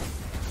 gameplay?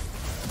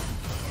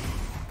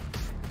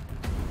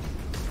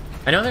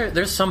 I know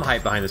there's some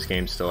hype behind this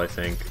game still, I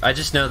think. I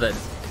just know that...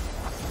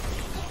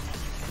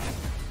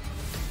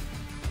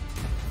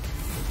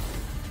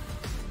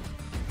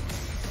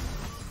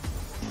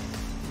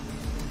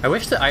 I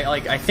wish that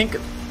I think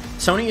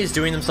Sony is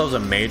doing themselves a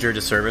major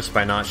disservice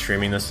by not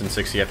streaming this in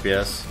 60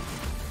 FPS.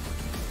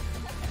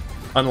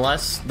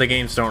 Unless the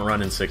games don't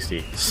run in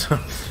 60. So.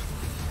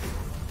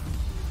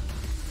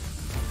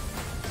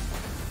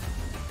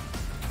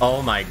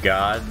 Oh my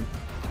god.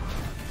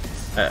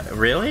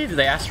 Really? Did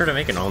they ask her to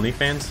make an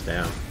OnlyFans?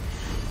 Damn.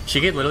 She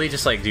could literally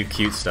just like do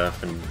cute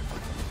stuff and...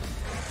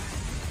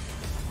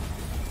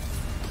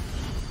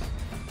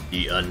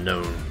 The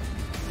unknown.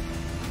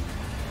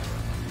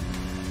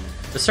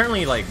 This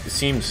certainly like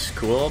seems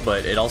cool,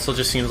 but it also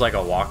just seems like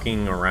a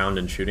walking around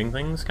and shooting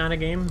things kind of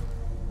game.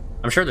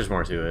 I'm sure there's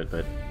more to it,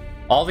 but...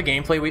 All the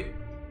gameplay we...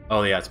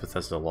 Oh yeah, it's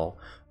Bethesda, lol.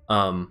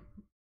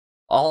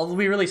 All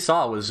we really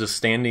saw was just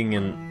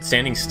standing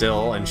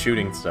still and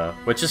shooting stuff,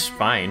 which is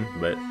fine,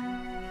 but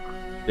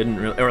didn't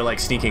really... Or like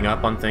sneaking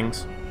up on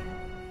things.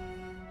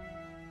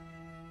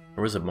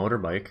 Or was it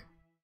motorbike?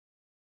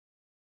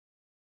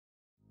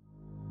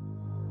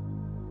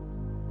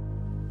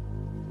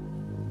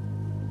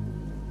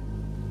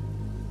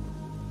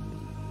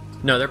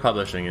 No, they're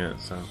publishing it,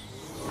 so...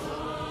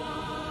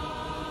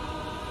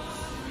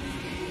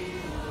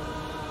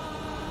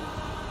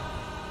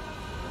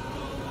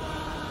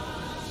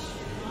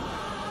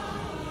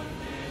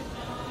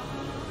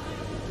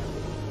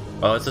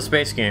 Oh, it's a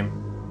space game.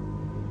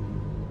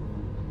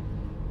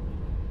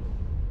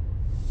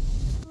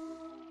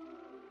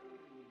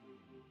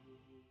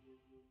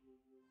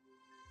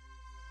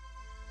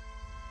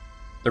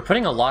 They're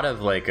putting a lot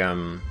of, like,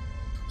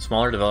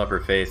 smaller developer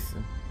faith.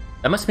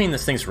 That must mean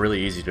this thing's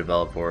really easy to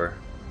develop for.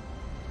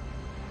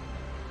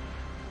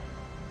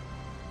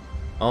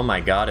 Oh my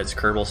god, it's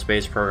Kerbal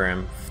Space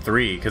Program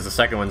 3, because the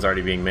second one's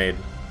already being made.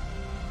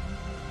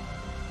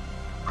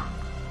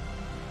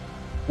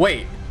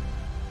 Wait!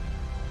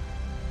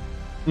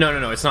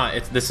 No, it's not.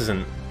 This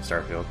isn't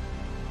Starfield.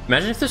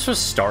 Imagine if this was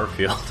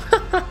Starfield.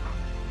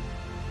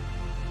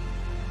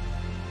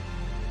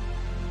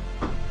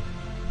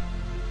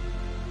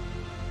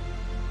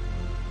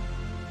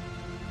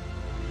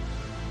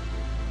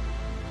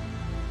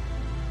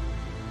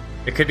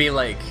 It could be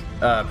like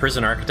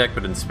Prison Architect,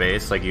 but in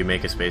space. Like you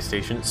make a space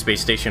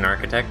station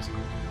architect,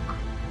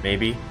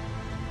 maybe.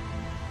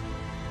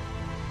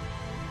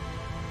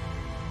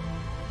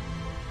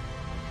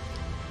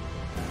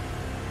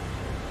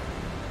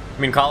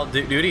 I mean, Call of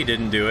Duty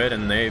didn't do it,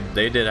 and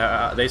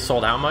they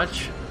sold how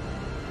much?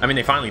 I mean,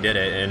 they finally did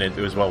it, and it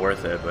was well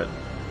worth it, but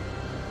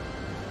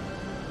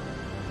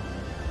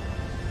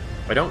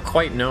I don't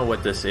quite know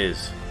what this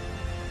is.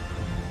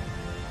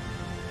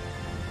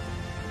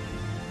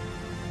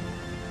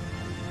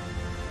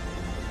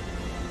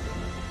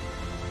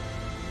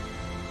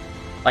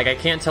 Like, I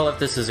can't tell if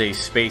this is a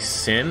space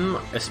sim,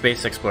 a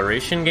space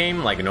exploration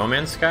game, like No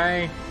Man's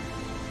Sky.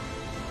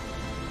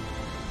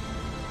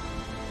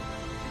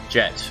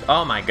 Jet.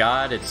 Oh my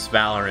god, it's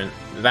Valorant.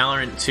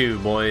 Valorant 2,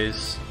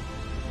 boys.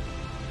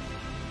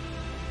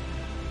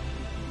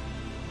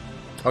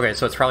 Okay,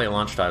 so it's probably a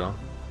launch title.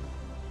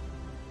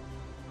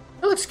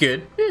 It looks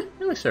good. It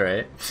looks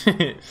alright.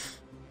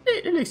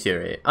 it looks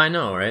alright. I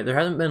know, right? There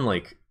hasn't been,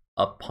 like,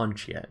 a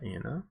punch yet, you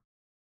know?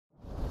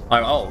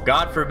 Oh,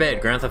 God forbid,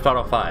 Grand Theft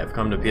Auto 5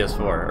 come to PS4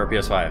 or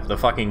PS5. The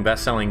fucking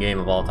best-selling game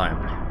of all time.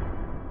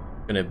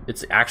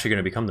 It's actually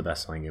gonna become the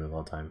best-selling game of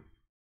all time.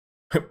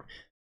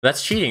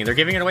 That's cheating. They're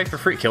giving it away for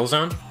free.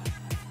 Killzone?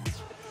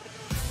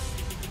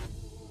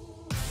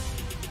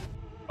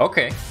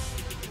 Okay.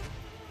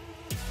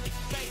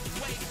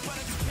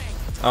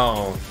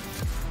 Oh.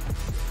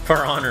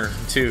 For Honor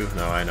 2.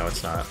 No, I know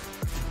it's not.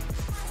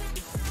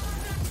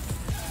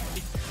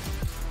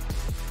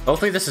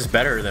 Hopefully this is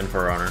better than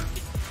For Honor.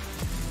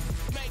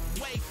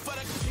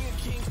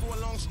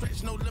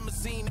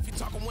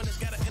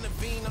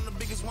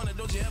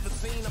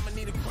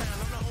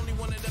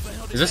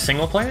 Is this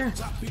single player?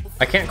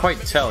 I can't quite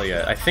tell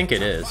yet. I think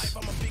it is.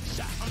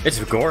 It's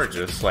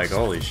gorgeous, like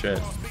holy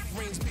shit.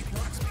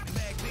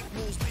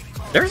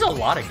 There's a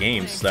lot of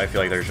games that I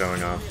feel like they're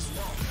showing off.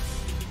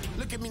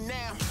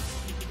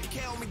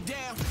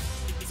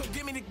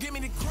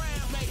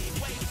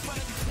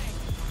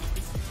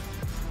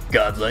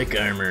 Godlike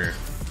armor.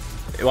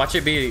 Watch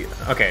it be...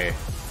 Okay.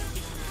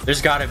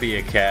 There's gotta be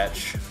a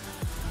catch.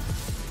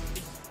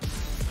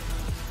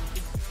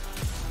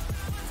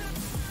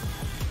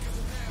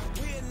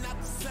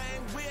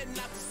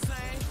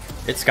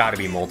 It's gotta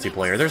be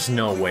multiplayer. There's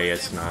no way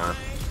it's not.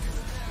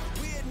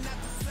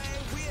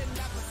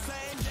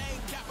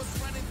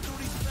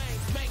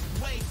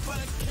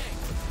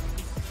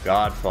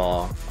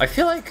 Godfall. I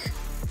feel like...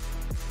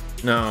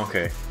 No,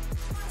 okay.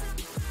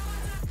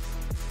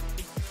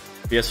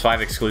 PS5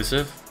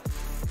 exclusive?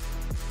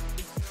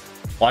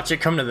 Watch it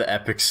come to the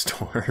Epic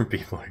Store.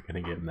 People are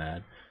gonna get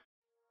mad.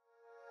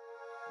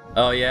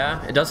 Oh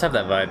yeah? It does have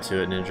that vibe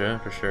to it,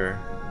 Ninja, for sure.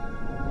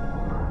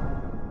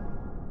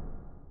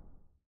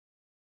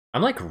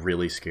 I'm like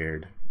really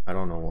scared. I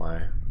don't know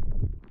why.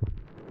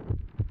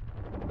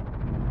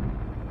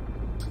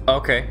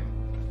 Okay.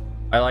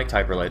 I liked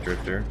Hyper Light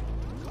Drifter.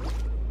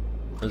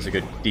 That was a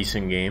good,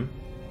 decent game.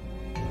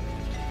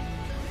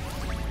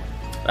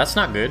 That's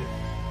not good.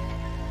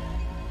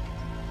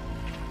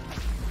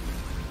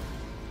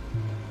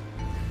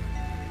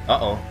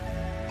 Uh-oh.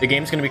 The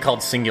game's gonna be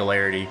called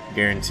Singularity,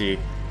 guarantee.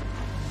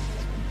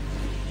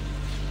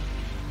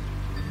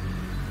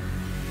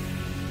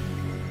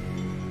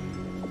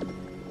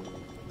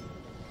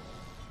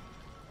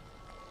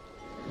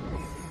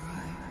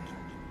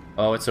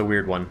 Oh, it's a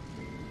weird one.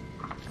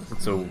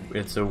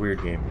 It's a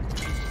weird game.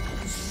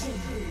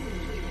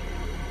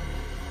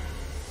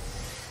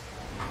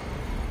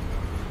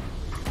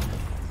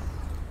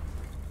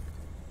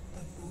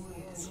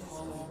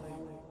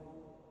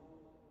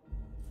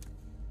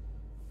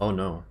 Oh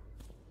no.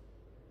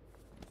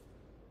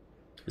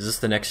 Is this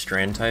the next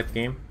Strand type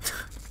game?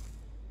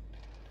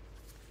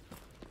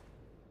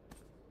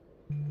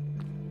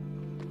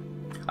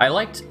 I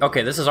liked...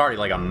 Okay, this is already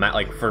like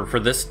a for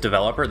this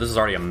developer, this is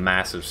already a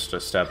massive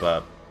step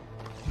up.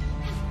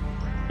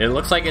 It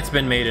looks like it's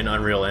been made in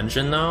Unreal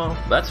Engine though.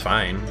 That's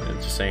fine.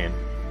 It's just saying.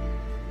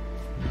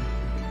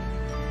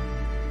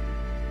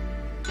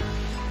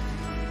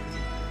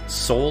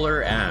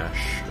 Solar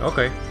Ash.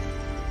 Okay.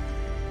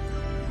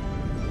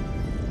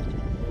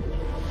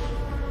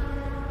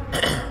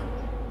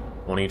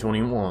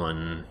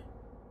 $2021.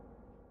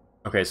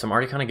 Okay, so I'm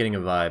already kind of getting a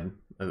vibe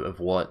of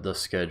what the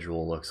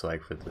schedule looks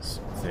like for this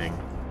thing.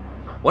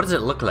 What does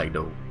it look like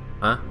though?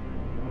 Huh?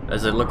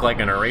 Does it look like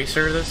an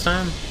eraser this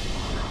time?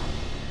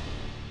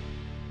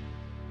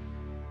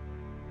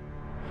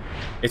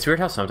 It's weird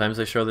how sometimes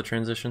they show the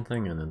transition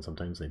thing and then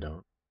sometimes they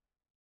don't.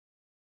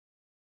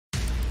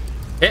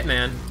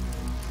 Hitman!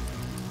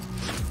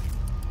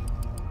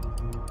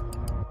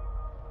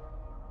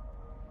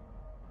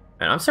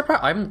 And I'm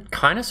surprised. I'm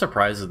kind of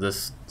surprised that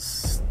this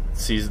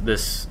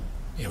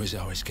it was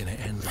always gonna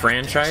end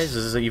franchise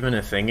is even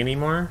a thing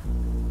anymore.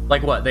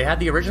 Like what? They had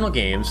the original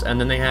games, and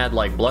then they had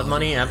like Blood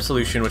Money,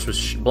 Absolution, which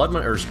was Blood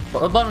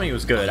Money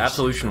was good.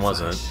 Absolution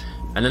wasn't.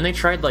 And then they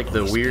tried like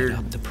the weird,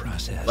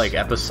 like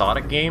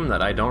episodic game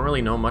that I don't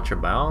really know much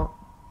about.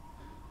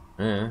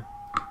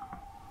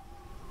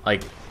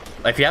 Like,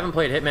 if you haven't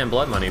played Hitman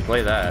Blood Money,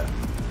 play that.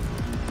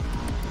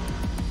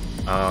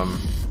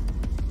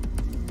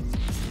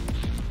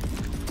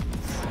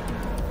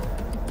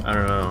 I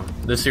don't know.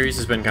 This series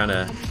has been kind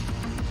of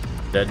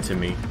dead to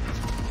me.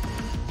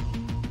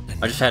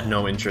 I just had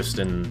no interest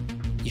in...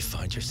 You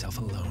find yourself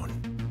alone.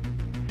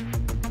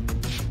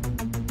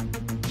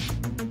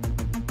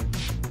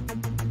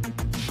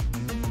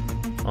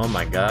 Oh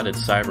my god,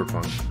 it's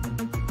Cyberpunk.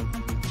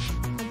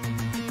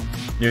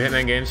 New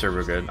Hitman games are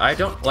real good. I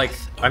don't, like,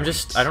 I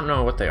don't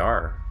know what they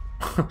are.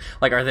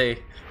 Like, are they...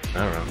 I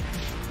don't know.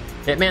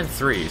 Hitman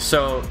 3,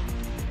 so...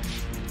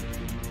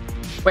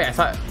 Wait, I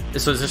thought...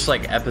 So is this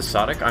like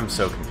episodic? I'm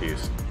so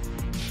confused.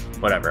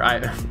 Whatever, I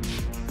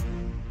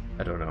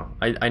don't know.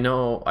 I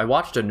know I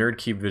watched a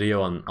NerdCube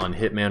video on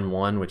Hitman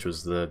 1, which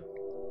was the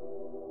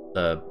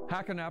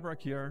Hacker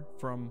Nabrak here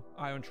from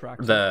Ion Track.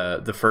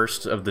 The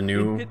first of the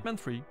new... In Hitman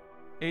 3,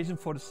 Agent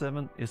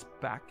 47 is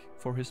back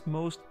for his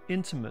most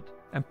intimate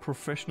and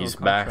professional He's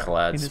back,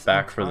 lads.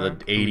 Back for the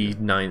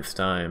 89th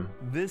time.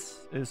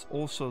 This is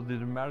also the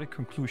dramatic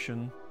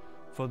conclusion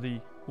for the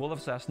World of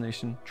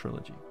Assassination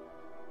trilogy.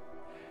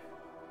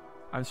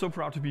 I'm so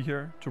proud to be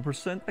here to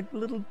present a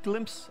little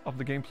glimpse of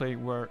the gameplay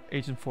where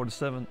Agent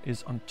 47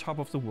 is on top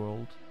of the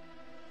world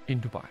in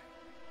Dubai.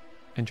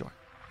 Enjoy.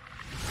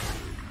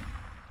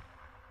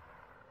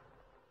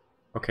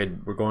 Okay,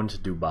 we're going to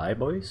Dubai,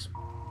 boys?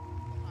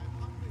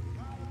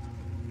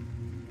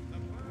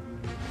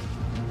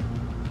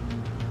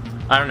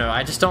 I don't know,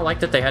 I just don't like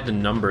that they had to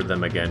number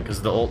them again,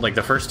 because the old, like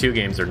the first two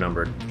games are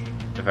numbered,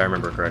 if I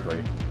remember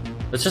correctly.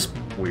 It's just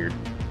weird.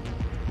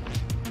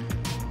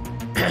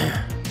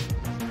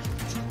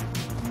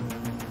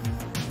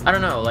 I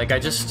don't know, like I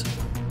just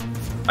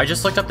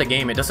looked up the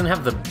game. It doesn't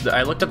have the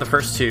I looked at the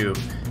first two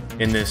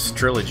in this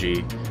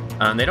trilogy.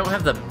 They don't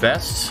have the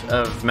best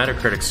of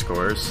Metacritic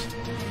scores,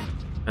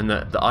 and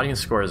the audience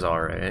score is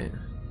alright.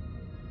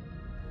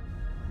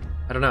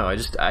 I don't know, I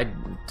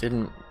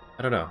don't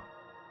know.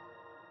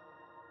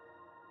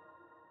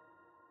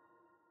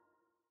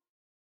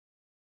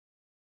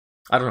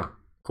 I don't know.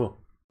 Cool,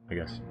 I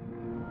guess.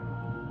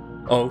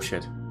 Oh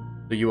shit.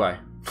 The UI.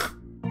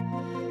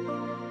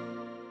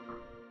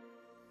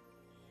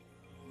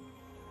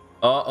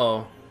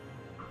 Uh-oh.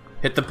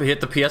 Hit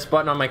the PS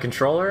button on my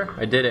controller?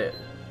 I did it.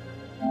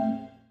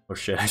 Oh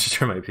shit, I should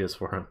turn my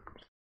PS4 on.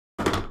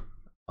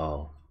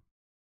 Oh.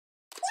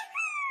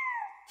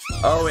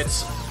 Oh,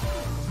 it's...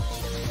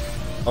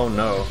 Oh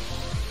no.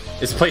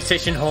 Is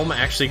PlayStation Home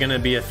actually gonna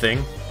be a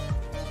thing?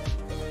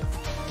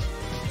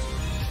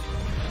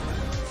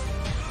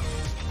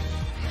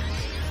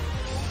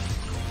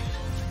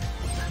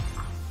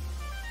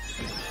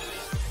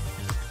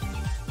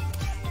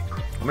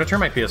 I'm gonna turn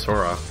my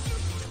PS4 off.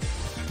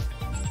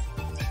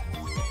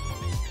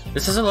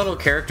 This is a little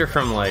character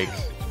from, like,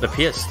 the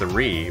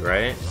PS3,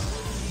 right?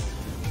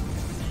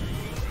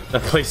 The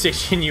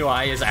PlayStation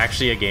UI is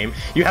actually a game.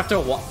 You have to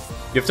walk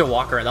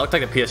around. That looked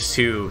like the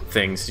PS2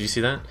 things. Did you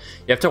see that?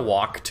 You have to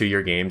walk to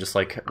your game, just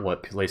like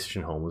what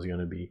PlayStation Home was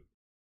gonna be.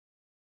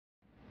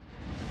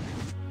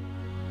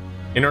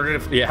 In order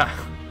to, yeah,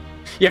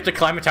 you have to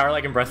climb a tower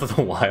like in Breath of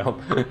the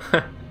Wild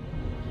to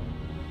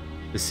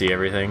see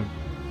everything.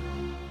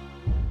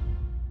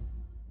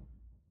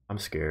 I'm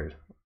scared.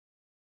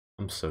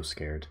 I'm so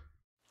scared.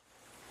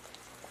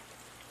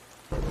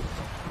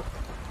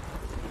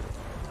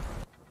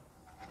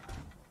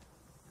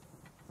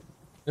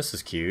 This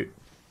is cute.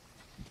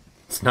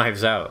 It's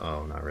Knives Out.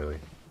 Oh, not really.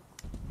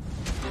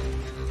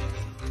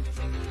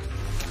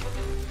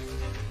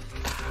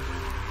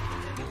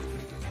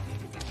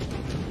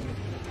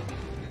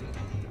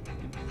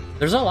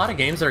 There's a lot of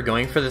games that are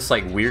going for this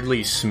like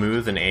weirdly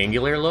smooth and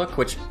angular look,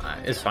 which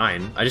is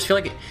fine. I just feel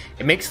like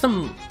it makes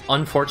them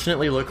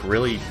unfortunately look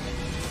really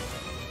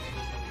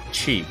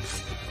cheap.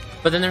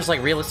 But then there's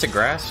like realistic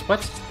grass. What?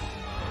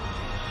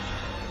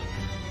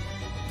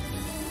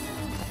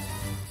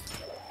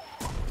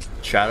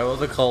 Shadow of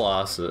the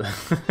Colossus.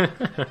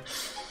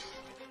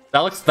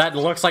 that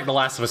looks like The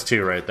Last of Us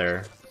 2 right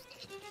there.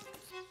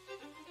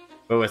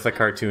 But with a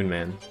cartoon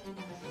man.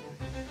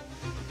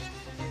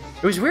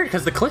 It was weird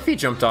because the cliff he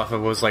jumped off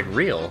of was like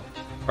real.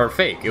 Or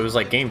fake. It was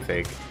like game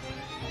fake.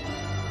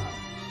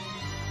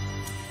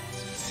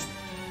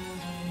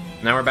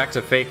 Now we're back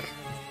to fake.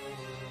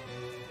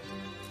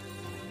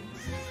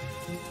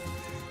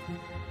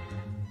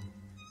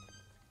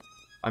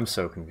 I'm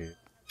so confused.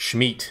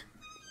 Schmeat.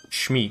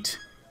 Schmeat.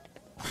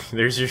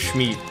 There's your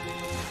Schmeat.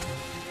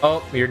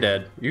 Oh, you're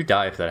dead. You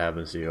die if that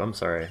happens to you. I'm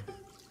sorry.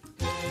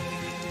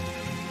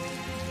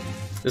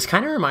 This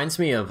kind of reminds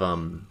me of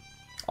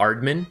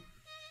Aardman.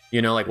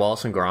 You know, like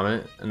Wallace and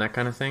Gromit and that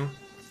kind of thing.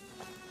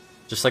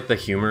 Just like the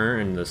humor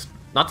and this,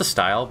 not the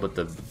style, but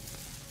the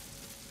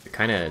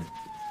kind of.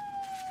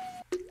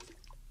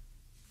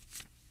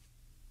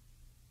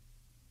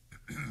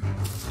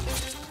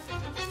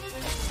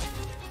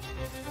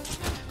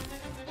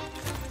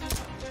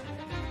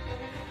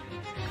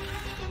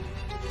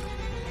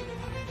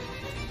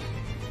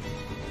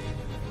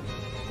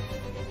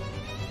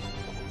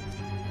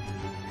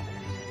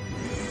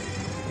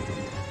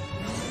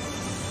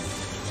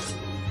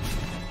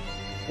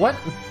 What?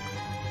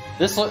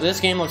 This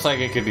game looks like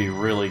it could be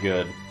really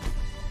good.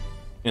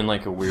 In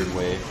like a weird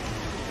way.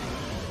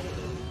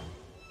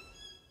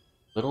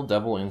 Little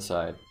Devil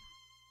Inside.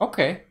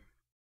 Okay.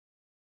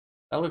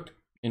 That looked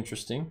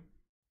interesting.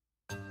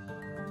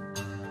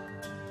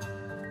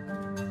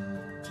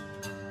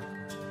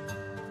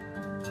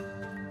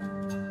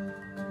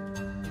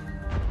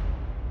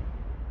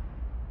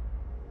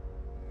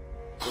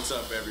 What's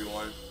up,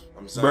 everyone?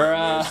 I'm sorry.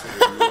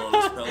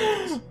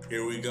 Bruh.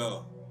 Here we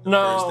go.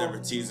 No. First ever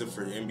teaser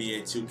for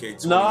NBA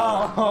 2K21. No.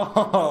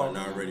 I'm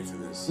not ready for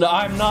this. No,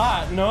 I'm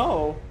not.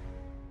 No.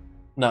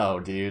 No,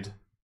 dude.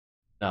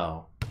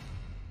 No.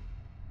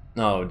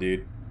 No,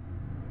 dude.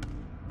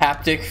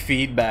 Haptic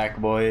feedback,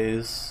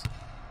 boys.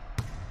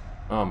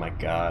 Oh my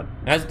god.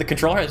 The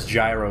controller has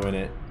gyro in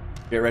it.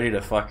 Get ready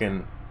to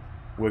fucking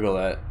wiggle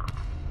that.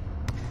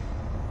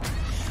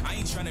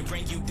 Trying to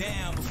bring you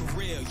down, but for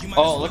real, you might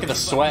oh, look at the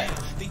sweat.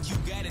 Think you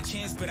got a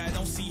chance, but I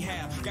don't see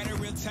how. Got a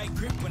real tight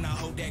grip when I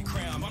hold that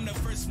crown. I'm the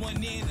first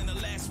one in and the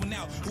last one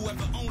out.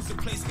 Whoever owns the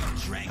place gonna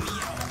drag me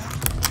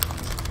out.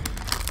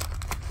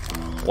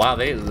 Wow,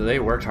 they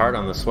worked hard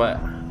on the sweat.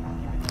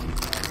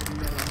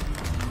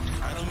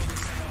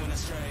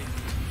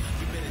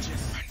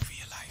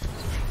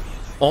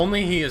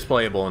 Only he is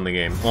playable in the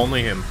game.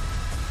 Only him.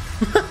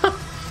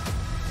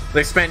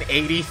 They spent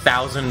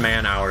 80,000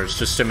 man hours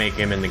just to make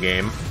him in the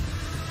game.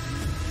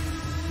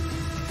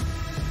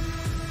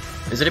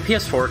 Is it a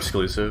PS4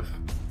 exclusive?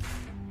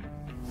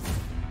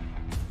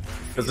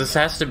 Because this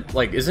has to,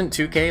 like, isn't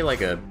 2K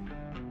like a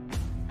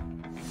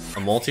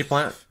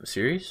multi-plat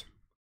series?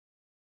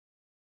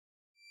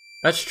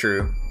 That's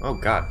true. Oh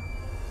god.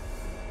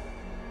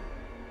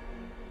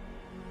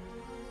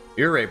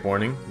 Ear rape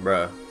warning,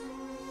 bruh.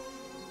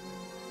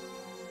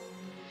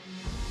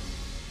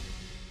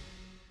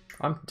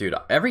 Dude,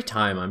 every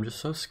time I'm just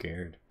so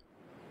scared.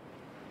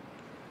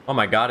 Oh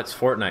my god, it's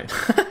Fortnite.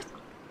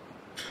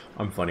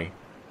 I'm funny.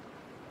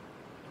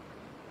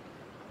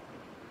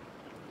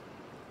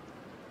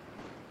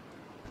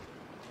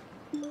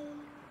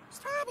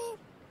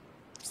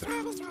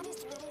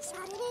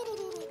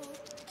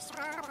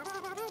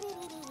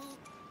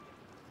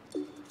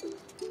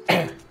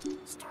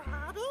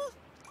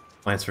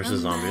 Plants vs.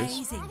 Zombies.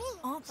 Amazing,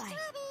 aren't they?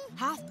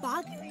 Half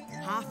bug,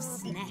 half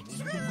snack.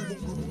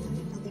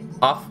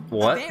 Off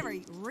what? A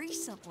very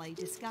recently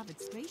discovered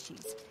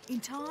species,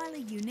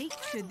 entirely unique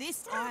to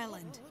this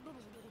island.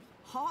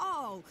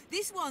 Oh,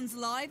 this one's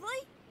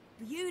lively.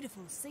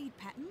 Beautiful seed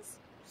patterns.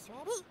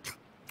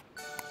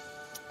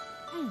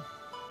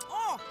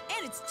 Oh,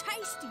 and it's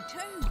tasty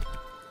too.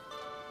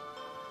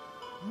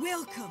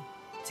 Welcome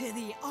to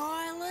the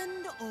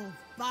island of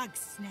bug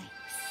snacks.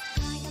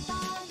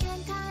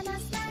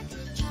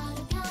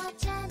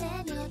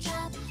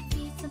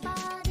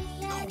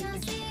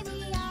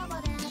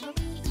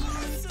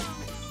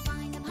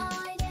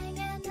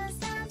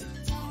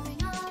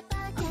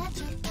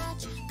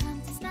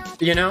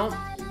 You know,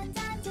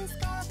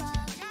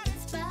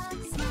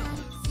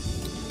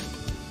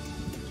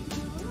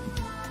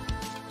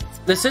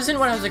 this isn't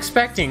what I was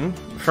expecting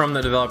from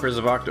the developers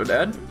of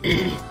Octodad.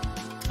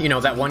 You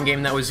know, that one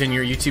game that was in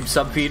your YouTube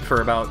sub feed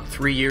for about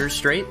 3 years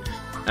straight,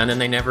 and then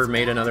they never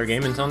made another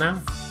game until now.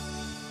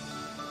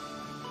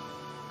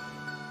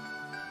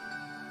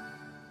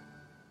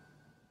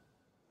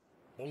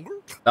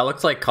 That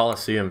looks like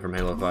Coliseum from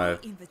Halo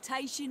 5. The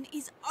invitation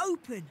is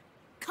open.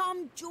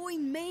 Come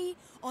join me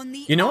on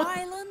the You know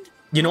island.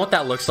 You know what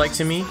that looks like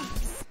to me?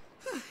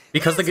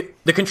 Because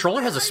the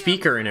controller has a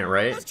speaker in it,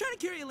 right? I was trying to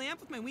carry a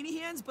lamp with my weenie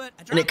hands, but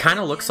I And it kind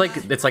of looks like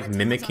it's like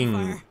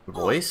mimicking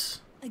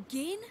voice.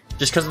 Again?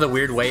 Just because of the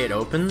weird way it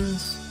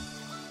opens.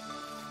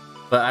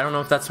 But I don't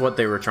know if that's what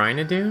they were trying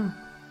to do.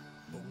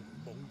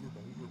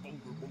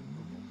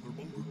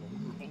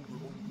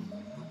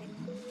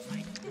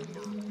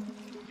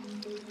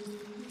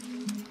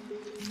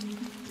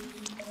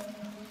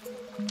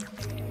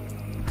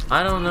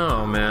 I don't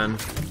know, man.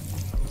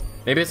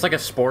 Maybe it's like a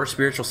Spore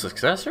spiritual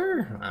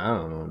successor? I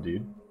don't know,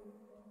 dude.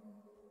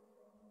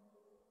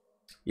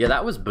 Yeah,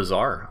 that was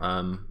bizarre.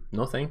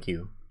 No thank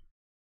you.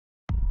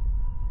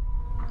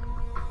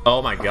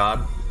 Oh my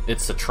god.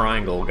 It's a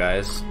triangle,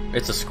 guys.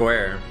 It's a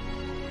square.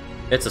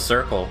 It's a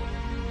circle.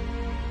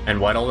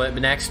 And what'll it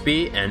next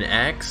be? An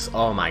X?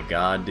 Oh my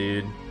god,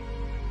 dude.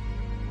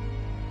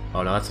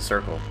 Oh no, that's a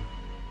circle.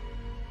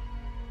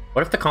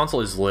 What if the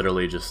console is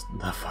literally just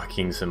the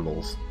fucking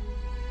symbols?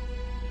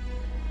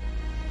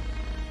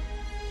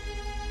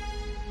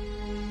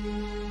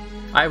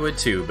 I would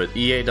too, but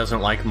EA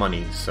doesn't like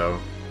money, so...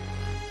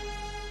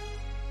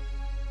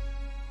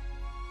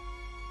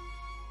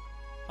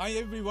 Hi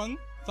everyone,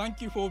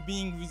 thank you for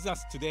being with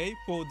us today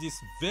for this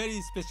very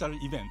special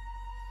event.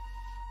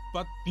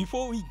 But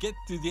before we get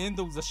to the end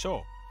of the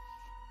show,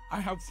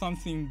 I have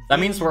something that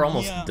means we're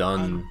almost near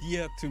done. and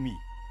dear to me.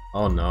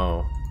 Oh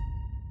no.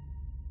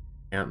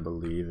 Can't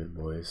believe it,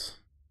 boys.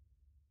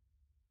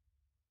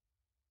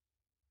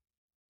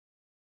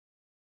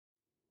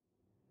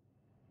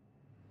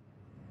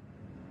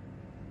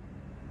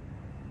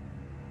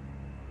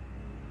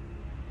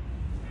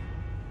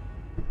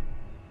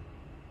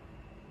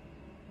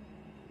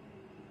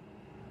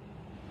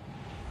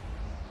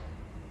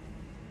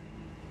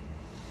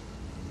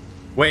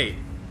 Wait,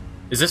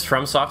 is this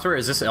From Software?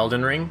 Is this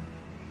Elden Ring?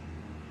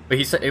 But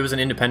he said it was an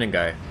independent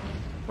guy.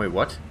 Wait,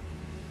 what?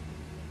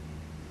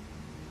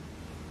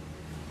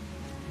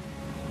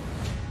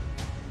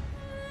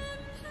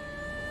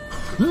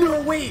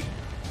 No, wait!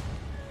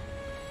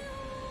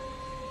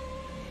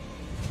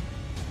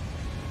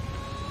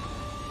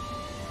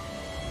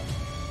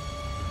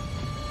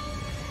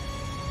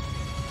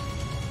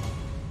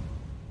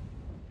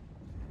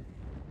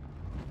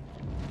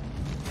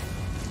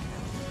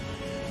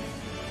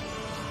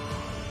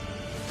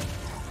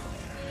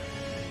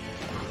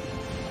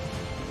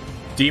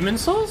 Demon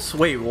Souls?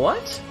 Wait,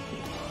 what?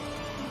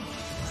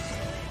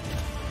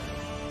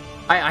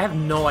 I have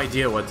no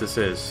idea what this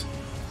is.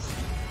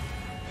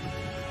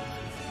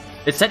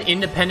 It said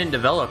independent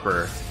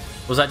developer.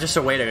 Was that just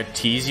a way to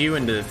tease you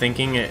into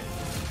thinking it...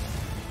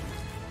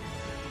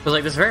 Because,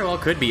 like, this very well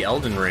could be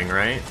Elden Ring,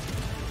 right?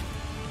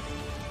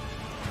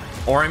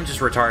 Or I'm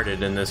just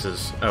retarded and this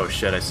is... Oh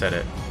shit, I said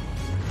it.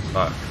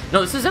 Fuck.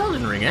 No, this is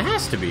Elden Ring. It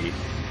has to be.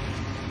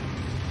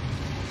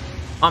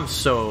 I'm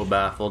so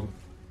baffled.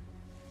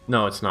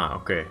 No, it's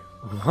not. Okay.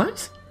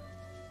 What?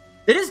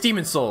 It is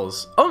Demon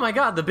Souls. Oh my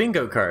god, the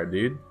bingo card,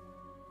 dude.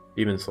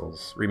 Demon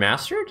Souls.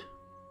 Remastered?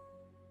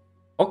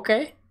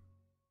 Okay.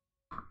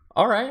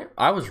 Alright.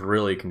 I was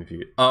really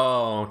confused.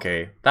 Oh,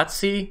 okay. That's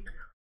C.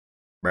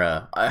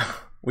 Bruh.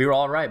 We were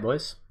alright,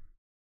 boys.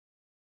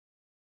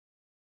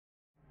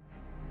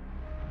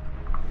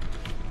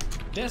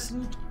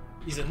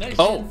 is a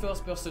next-gen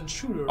first-person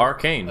shooter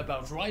Arcane.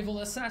 about rival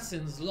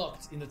assassins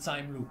locked in a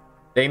time loop.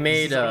 They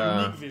made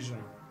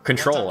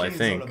Control, I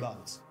think.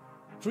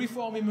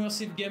 Freeform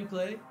immersive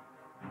gameplay,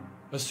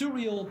 a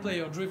surreal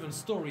player-driven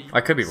story.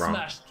 I could be wrong.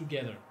 Smashed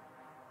together.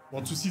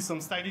 Want to see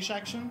some stylish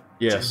action?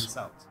 Yes. Check this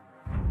out.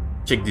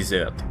 Check this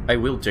out. I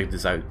will check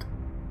this out.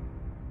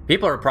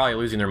 People are probably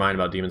losing their mind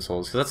about Demon's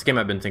Souls because that's the game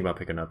I've been thinking about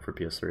picking up for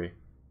PS3.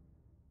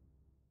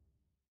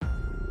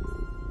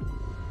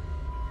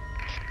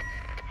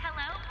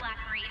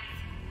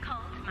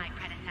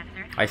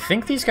 I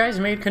think these guys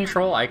made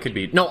Control. I could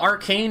be. No,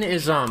 Arcane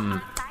is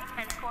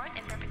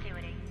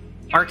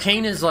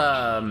Arcane is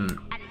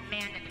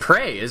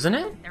Prey, isn't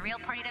it?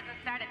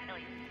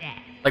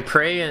 Like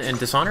Prey and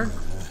Dishonored?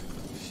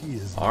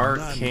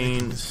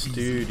 Arcane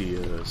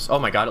Studios. Oh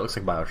my god, it looks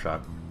like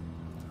BioShock.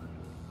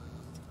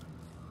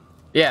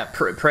 Yeah,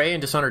 Prey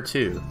and Dishonored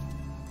 2.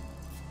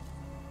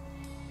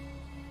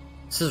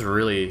 This is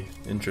really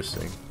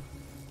interesting.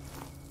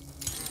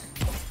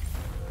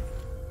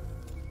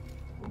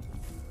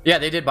 Yeah,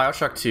 they did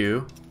BioShock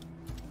 2,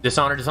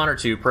 Dishonored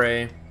 2,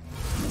 Prey,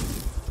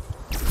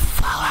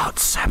 Fallout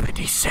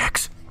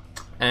 76,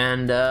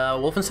 and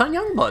Wolfenstein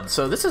Youngblood.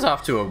 So this is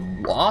off to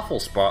an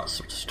awful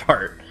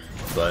start,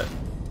 but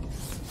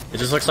it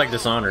just looks like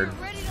Dishonored.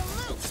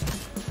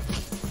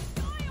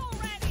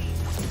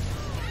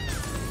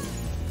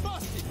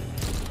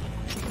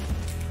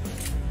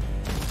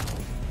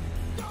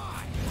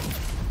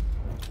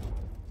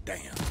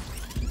 Damn.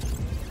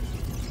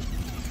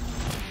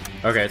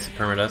 Okay, it's a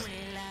permadeath.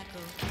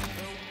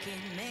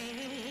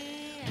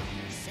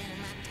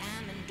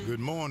 Good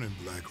morning,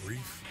 Black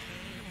Reef.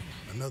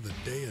 Another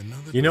day,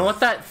 another You know what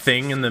that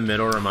thing in the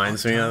middle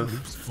reminds me of?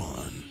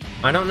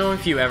 I don't know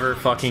if you ever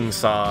fucking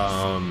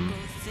saw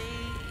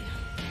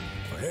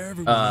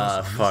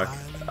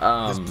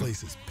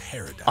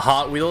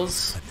Hot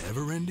Wheels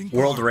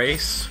World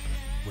Race.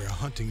 Where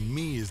hunting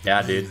me is the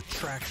yeah, main dude.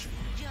 attraction.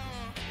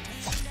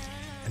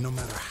 And no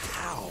matter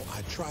how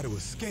I try to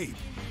escape,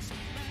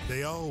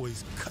 they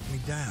always cut me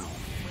down.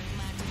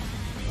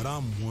 But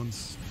I'm one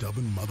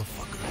stubborn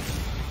motherfucker.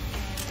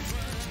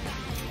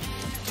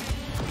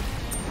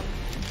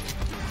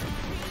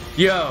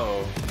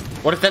 Yo,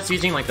 what if that's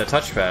using like the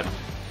touchpad?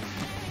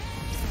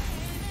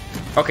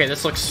 Okay,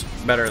 this looks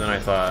better than I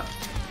thought.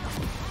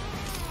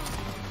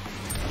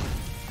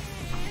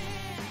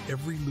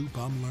 Every loop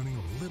I'm learning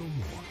a little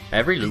more.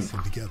 Every loop.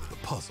 Piecing together the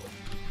puzzle.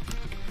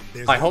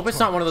 I hope it's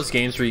not one of those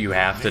games where you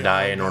have to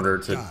die in order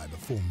to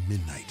before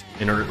midnight.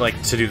 In order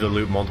like to do the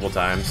loop multiple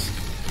times.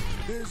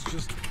 There's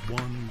just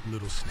one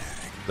little snag.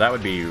 That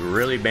would be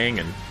really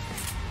banging.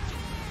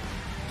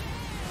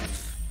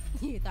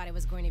 You thought it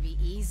was going to be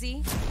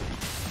easy?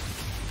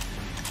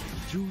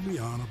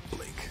 Juliana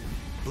Blake,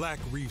 Black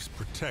Reef's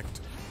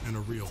protector and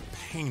a real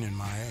pain in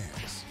my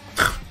ass.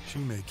 She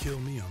may kill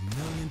me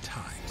 1,000,000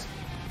 times,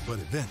 but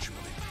eventually,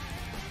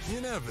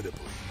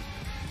 inevitably,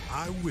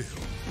 I will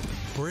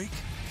break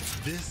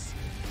this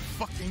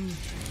fucking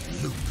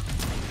loop.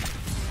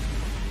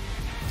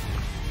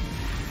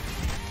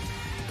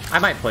 I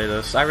might play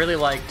this. I really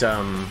liked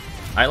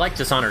I liked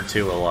Dishonored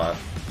 2 a lot.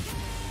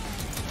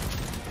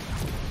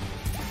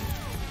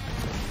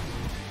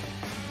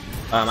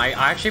 I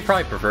actually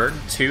probably preferred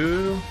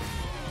 2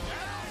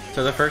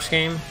 to the first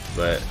game,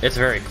 but it's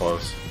very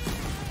close.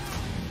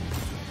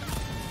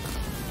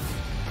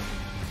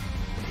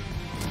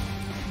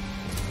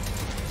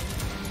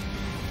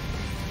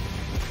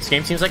 This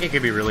game seems like it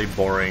could be really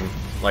boring,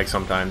 like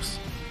sometimes.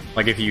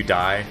 Like if you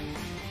die.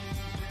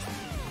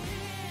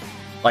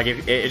 Like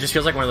if, it just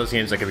feels like one of those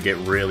games that could get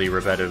really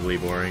repetitively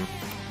boring.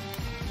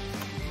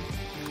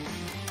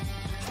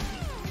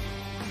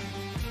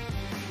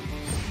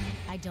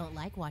 I don't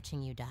like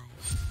watching you die.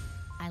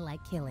 I like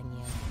killing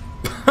you.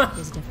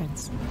 There's a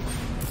difference.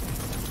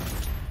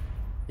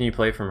 Can you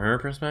play from her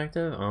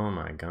perspective? Oh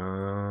my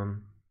god.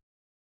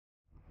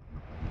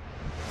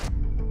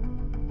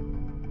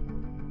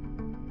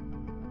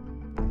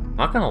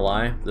 Not gonna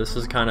lie, this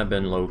has kind of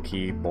been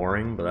low-key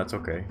boring, but that's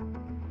okay.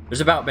 There's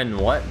about been,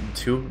 what,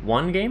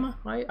 one game?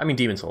 I mean,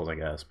 Demon's Souls, I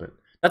guess, but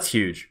that's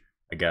huge,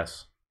 I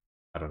guess.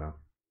 I don't know.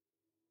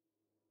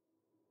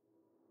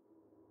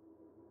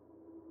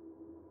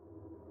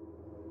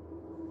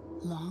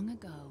 Long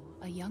ago,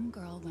 a young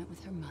girl went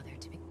with her mother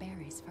to pick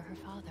berries for her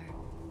father,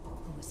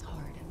 who was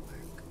hard at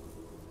work.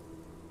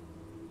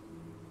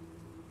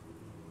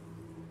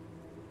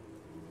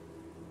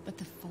 But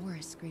the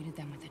forest greeted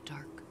them with a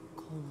dark,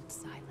 cold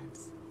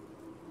silence.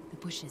 The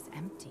bushes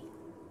empty.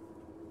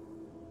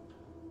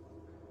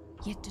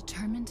 Yet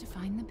determined to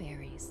find the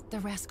berries, the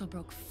rascal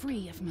broke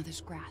free of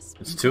Mother's grasp.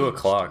 It's 2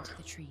 o'clock.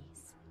 The trees.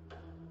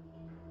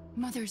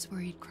 Mother's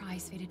worried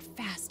cries faded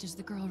fast as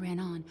the girl ran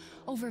on,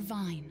 over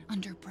vine,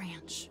 under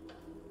branch.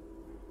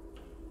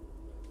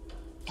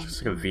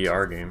 It's like a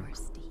VR game.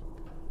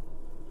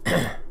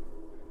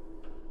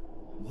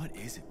 What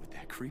is it with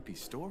that creepy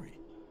story?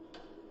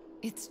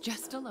 It's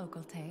just a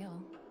local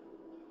tale.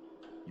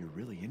 You're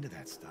really into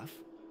that stuff?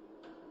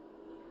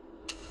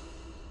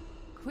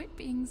 Quit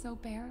being so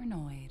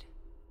paranoid.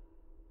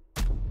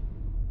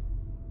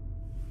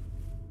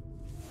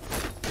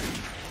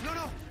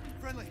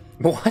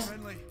 What?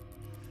 Friendly.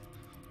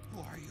 Who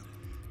are you?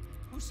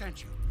 Who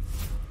sent you?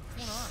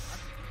 What's going on?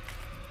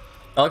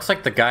 That looks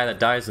like the guy that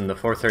dies in the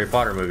 4th Harry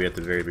Potter movie at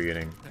the very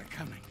beginning. They're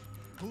coming.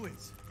 Who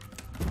is?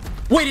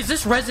 Wait, is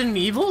this Resident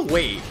Evil?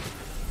 Wait.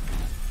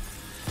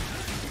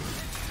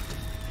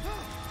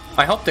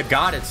 I hope to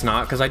God it's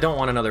not, because I don't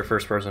want another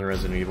first-person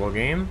Resident Evil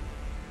game.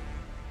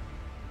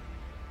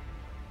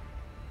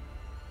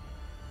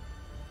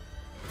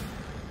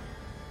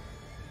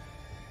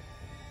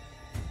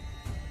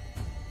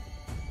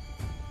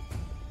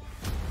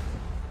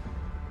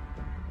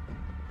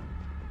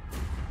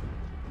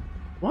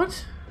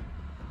 What?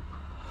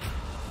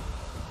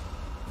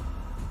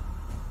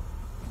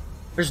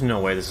 There's no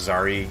way this is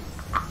RE.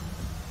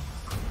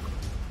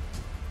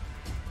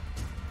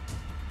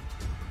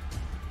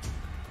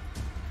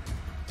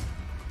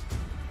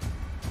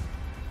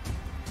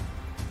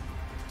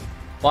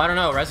 Well, I don't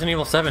know. Resident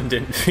Evil 7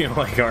 didn't feel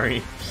like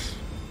RE.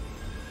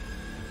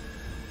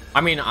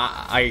 I mean,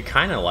 I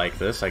kind of like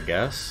this, I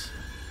guess.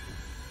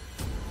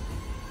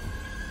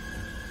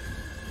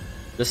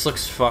 This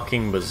looks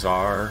fucking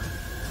bizarre.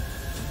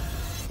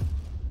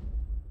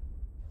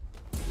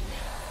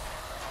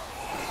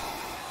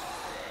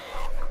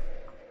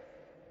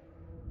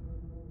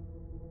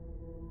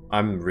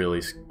 I'm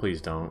really...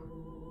 Please don't.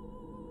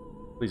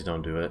 Please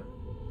don't do it.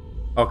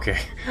 Okay.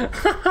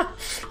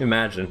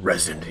 Imagine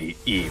Resident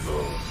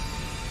Evil.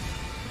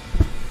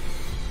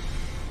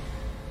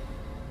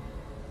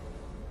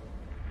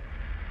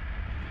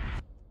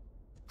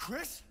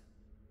 Chris?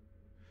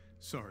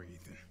 Sorry,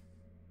 Ethan.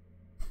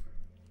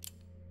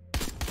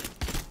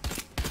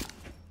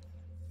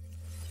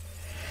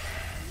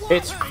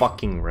 It's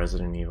fucking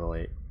Resident Evil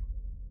 8.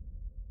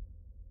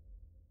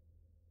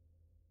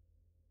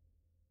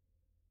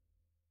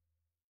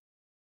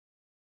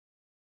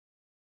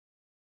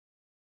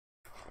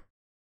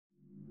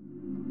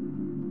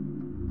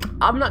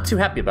 I'm not too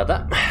happy about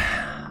that.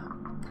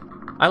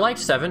 I liked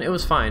 7, it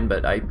was fine,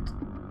 but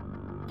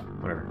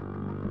whatever.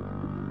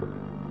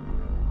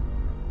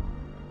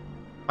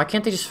 Why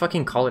can't they just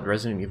fucking call it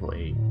Resident Evil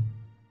 8?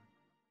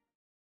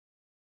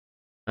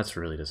 That's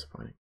really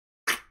disappointing.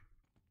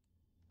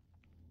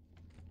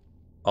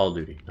 Call of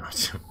Duty. No,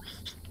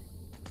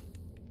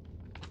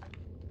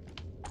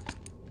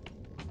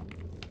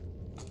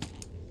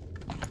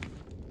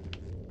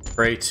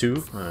 Prey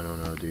 2? I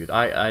don't know, dude.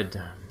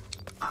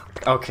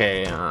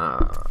 Okay,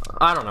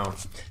 I don't know.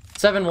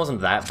 7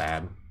 wasn't that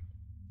bad.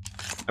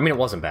 I mean, it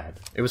wasn't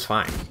bad. It was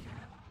fine.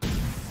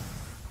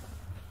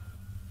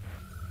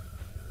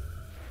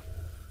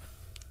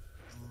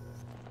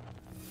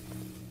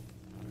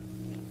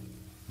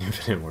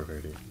 Infinite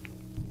Warfare, dude.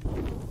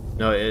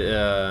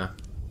 No,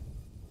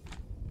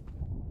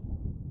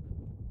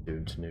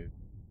 dude, it's new.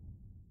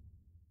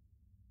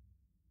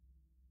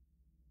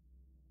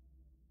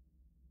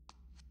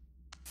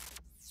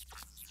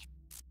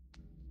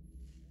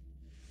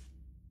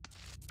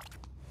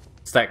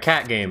 It's that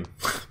cat game,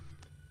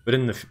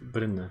 when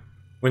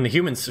the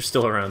humans are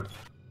still around.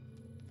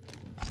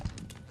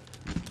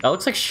 That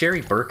looks like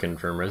Sherry Birkin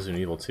from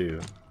Resident Evil 2.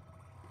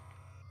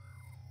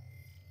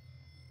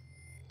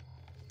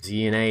 Is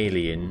he an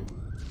alien?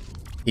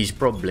 He's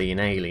probably an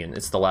alien.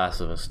 It's The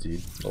Last of Us, dude.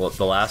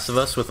 The Last of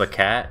Us with a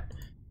cat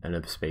and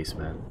a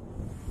spaceman.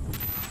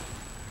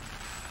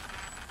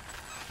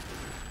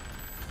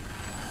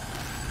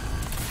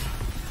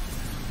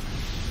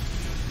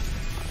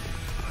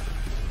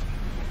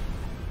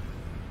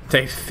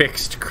 They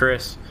fixed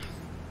Chris.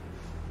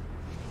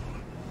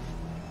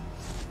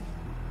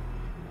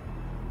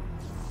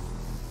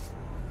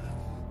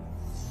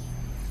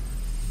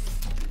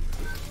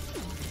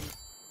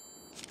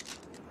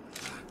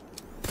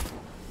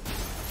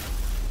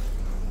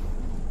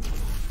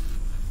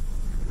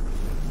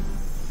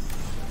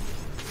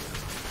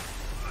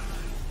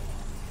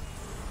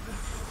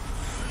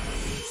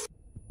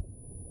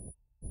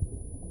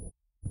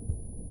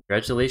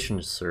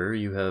 Congratulations, sir.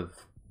 You have...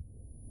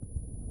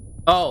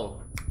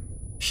 Oh!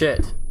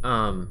 Shit.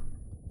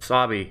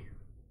 Sabi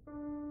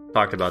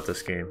talked about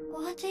this game.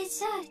 What is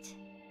that?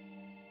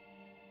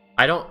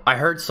 I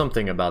heard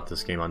something about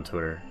this game on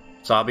Twitter.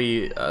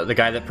 Sabi, the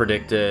guy that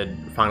predicted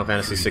Final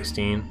Fantasy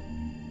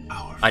 16.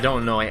 I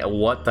don't know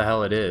what the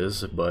hell it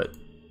is, but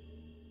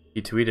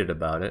he tweeted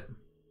about it.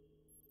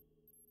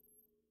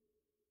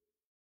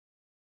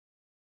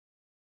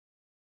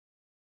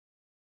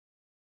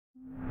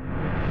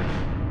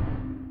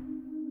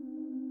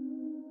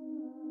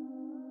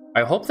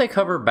 I hope they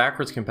cover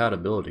backwards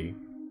compatibility,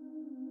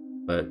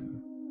 but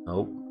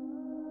nope.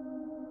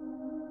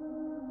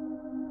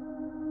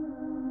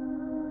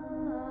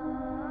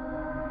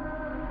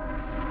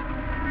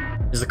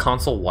 Is the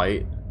console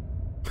white?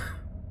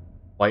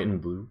 White and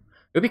blue?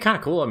 It would be kind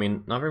of cool. I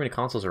mean, not very many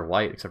consoles are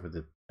white except for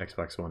the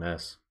Xbox One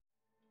S.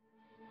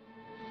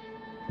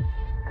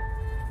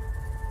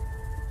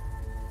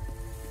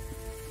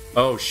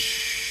 Oh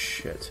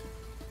shit.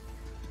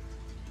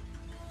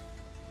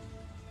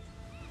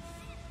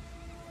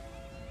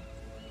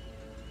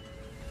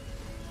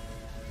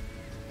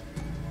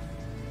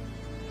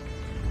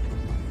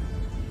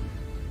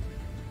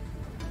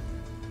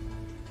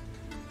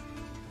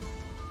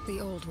 The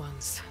old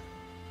ones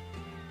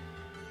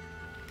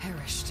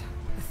perished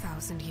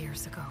 1,000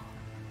 years ago.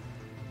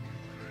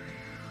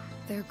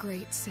 Their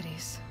great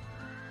cities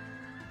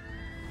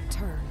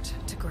turned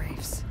to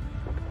graves.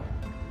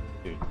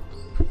 Dude.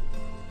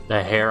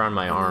 The hair on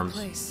my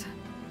arms.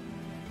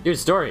 Dude,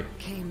 story.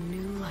 Came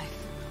new life.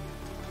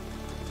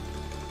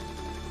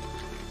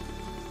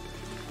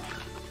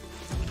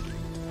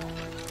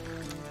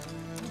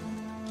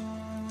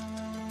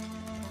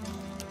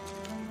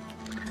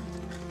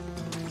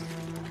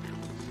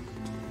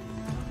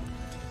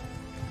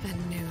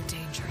 And new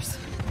dangers.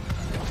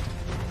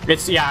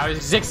 Yeah,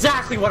 it's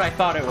exactly what I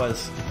thought it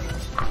was.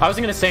 I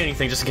wasn't gonna say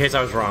anything just in case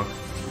I was wrong.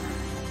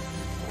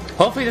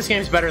 Hopefully this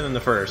game's better than the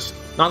first.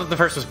 Not that the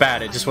first was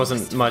bad, it just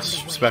wasn't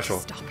much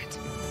special.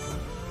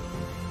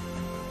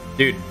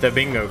 Dude, the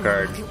bingo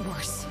card.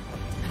 Worse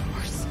and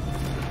worse.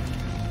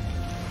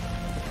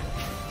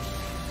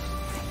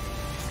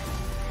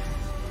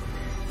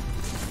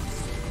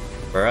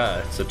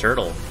 Bruh, it's a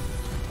turtle.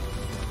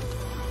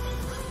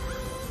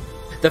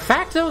 The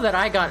fact, though, that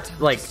I got,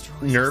 like,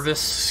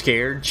 nervous,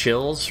 scared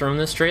chills from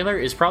this trailer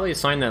is probably a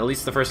sign that at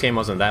least the first game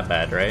wasn't that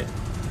bad, right?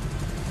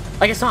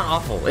 Like, it's not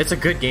awful. It's a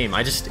good game.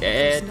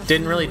 It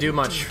didn't really do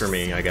much for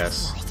me, I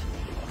guess.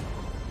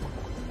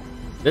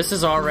 This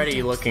is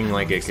already looking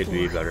like it could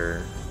be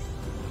better.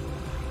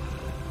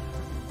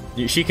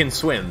 She can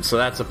swim, so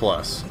that's a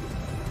plus.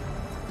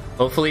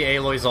 Hopefully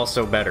Aloy's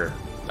also better.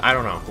 I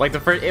don't know. Like,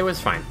 the first, it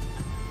was fine.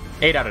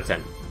 8 out of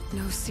 10.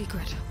 No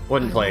secret.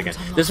 Wouldn't play again.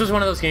 This was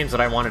one of those games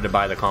that I wanted to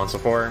buy the console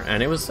for,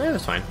 and it was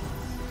fine.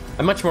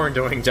 I'm much more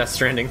enjoying Death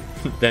Stranding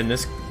than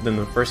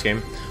the first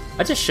game.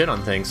 I just shit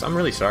on things. I'm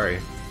really sorry.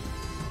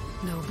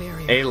 No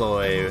barrier.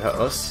 Aloy,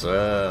 what's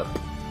up?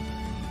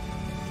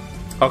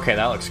 Okay,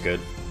 that looks good.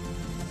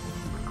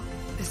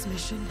 This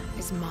mission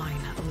is mine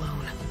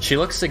alone. She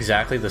looks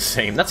exactly the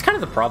same. That's kind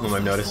of the problem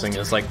I'm noticing,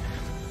 is like,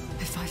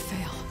 if I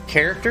fail,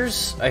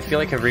 characters I feel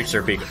like have reached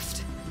their peak.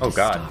 Oh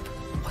god.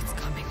 What's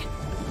coming?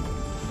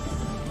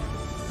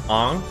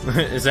 Ong?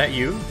 Is that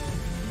you?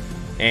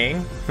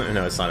 Aang?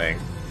 No, it's not Aang.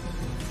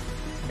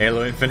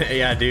 Halo Infinite?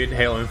 Yeah, dude,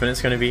 Halo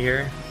Infinite's gonna be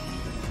here.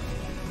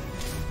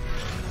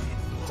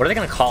 What are they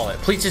gonna call it?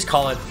 Please just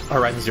call it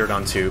Horizon Zero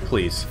Dawn 2,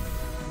 please.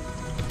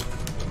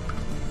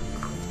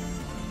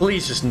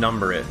 Please just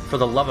number it, for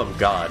the love of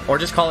God. Or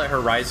just call it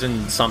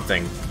Horizon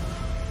something.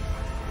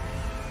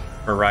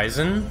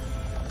 Horizon?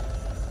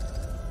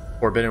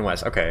 Forbidden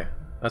West. Okay,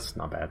 that's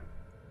not bad.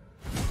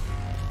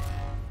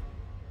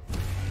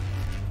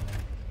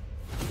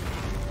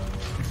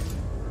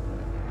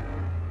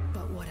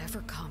 But whatever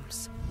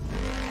comes.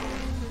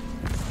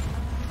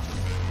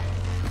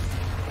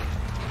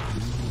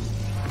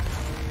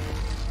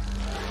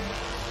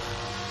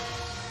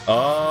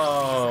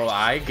 Oh,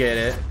 I get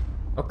it.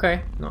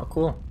 Okay, no,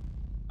 cool.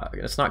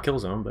 It's not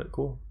Killzone, but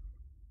cool.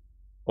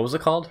 What was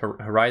it called?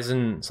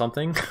 Horizon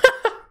something?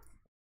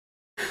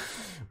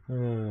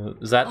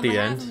 Is that the end?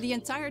 On behalf of the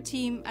entire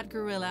team at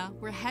Guerrilla,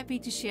 we're happy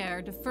to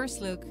share the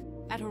first look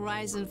at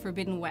Horizon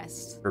Forbidden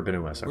West.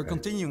 Forbidden West, okay. We're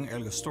continuing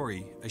Elga's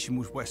story as she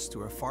moves west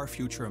to a far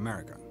future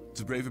America.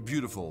 To brave a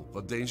beautiful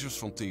but dangerous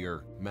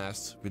frontier,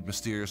 masked with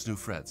mysterious new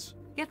threats.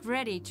 Get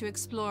ready to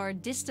explore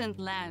distant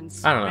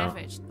lands I don't know.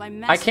 ravaged by I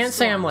massive can't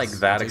say I'm like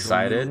storms. that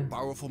excited.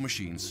 Powerful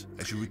machines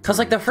as you Because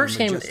like the first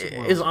game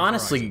is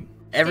honestly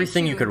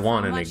everything you could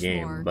want in a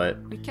game,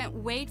 but We can't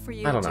wait for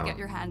you I don't to know. get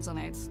your hands on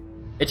it.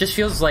 It just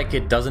feels like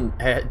it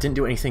didn't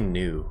do anything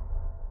new,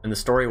 and the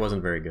story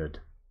wasn't very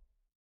good.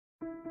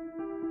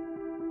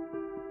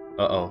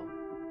 Uh-oh.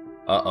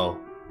 Uh-oh.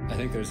 I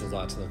think there's a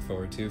lot to look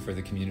forward to for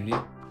the community.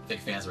 I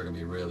think fans are going to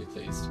be really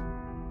pleased.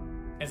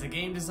 As a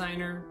game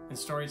designer and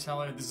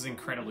storyteller, this is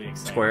incredibly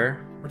exciting.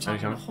 Square? We're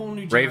talking a whole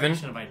new Raven?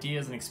 generation of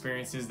ideas and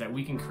experiences that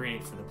we can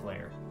create for the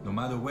player. No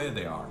matter where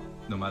they are,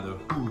 no matter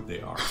who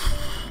they are.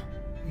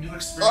 New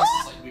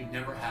experiences like we've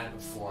never had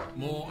before.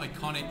 More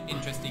iconic,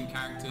 interesting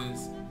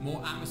characters,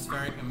 more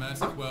atmospheric,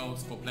 immersive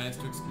worlds for players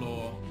to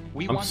explore.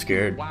 I'm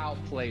scared. Wow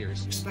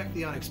players. Expect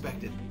the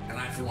unexpected. And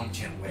I, for one,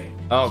 can't wait.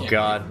 Oh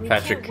god,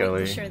 Patrick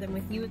Kelly. them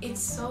with you.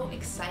 It's so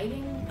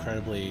exciting.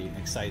 Incredibly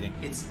exciting.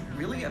 It's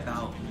really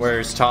about...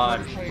 Where's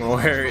Todd?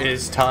 Where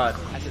is Todd?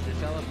 As a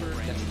developer,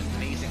 that's an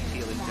amazing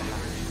feeling to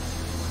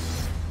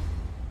have.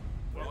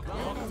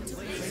 Welcome to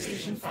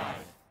PlayStation 5.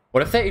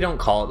 What if they don't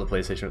call it the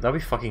PlayStation? That'd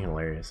be fucking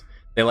hilarious.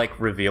 They like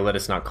reveal that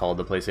it's not called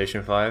the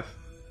PlayStation 5.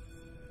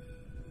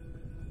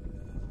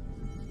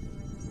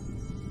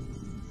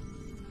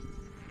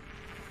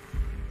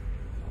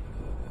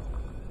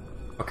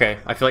 Okay,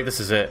 I feel like this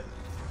is it.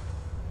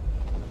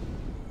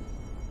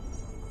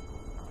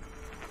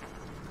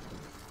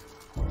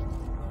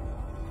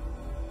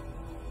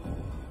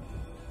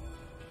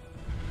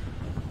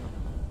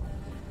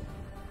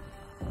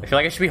 I feel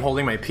like I should be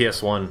holding my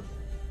PS1.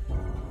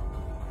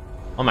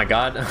 Oh my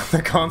god,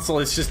 the console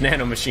is just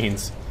nano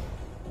machines.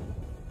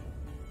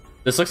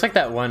 This looks like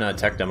that one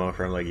tech demo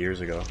from like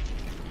years ago.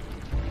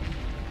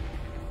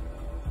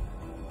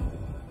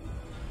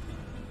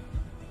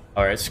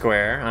 Alright,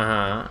 Square.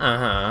 Uh-huh.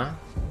 Uh-huh.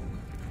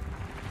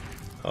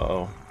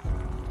 Uh-oh.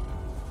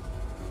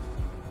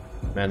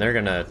 Man, they're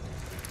gonna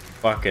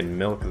fucking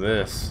milk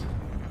this.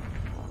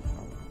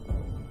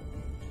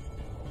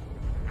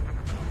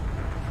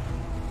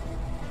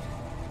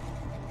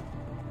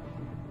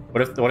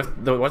 What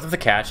if the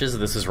catch is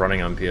this is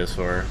running on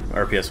PS4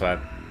 or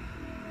PS5?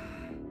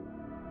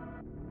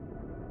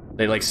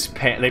 They like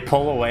they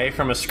pull away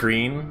from a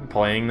screen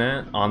playing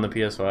that on the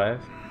PS5.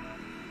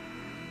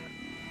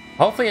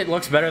 Hopefully it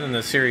looks better than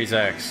the Series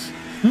X.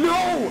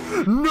 No!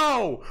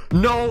 No!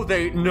 No,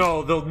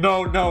 they'll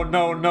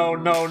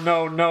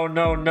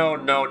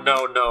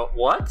no.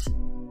 What?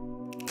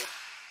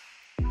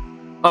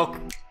 Oh.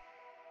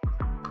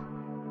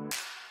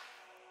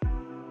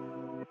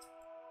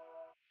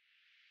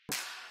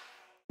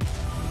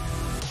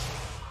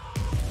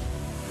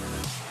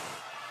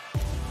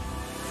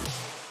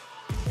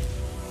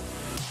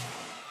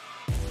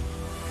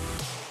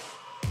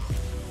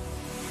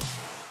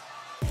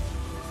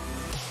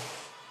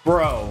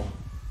 Bro.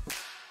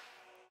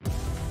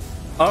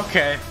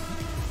 Okay.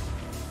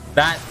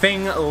 That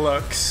thing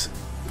looks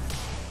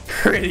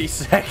pretty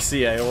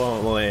sexy, I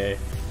won't lie.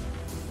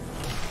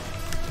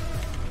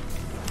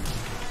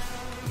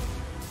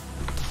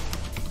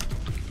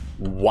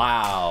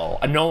 Wow.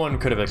 No one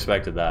could have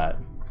expected that.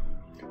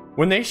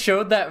 When they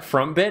showed that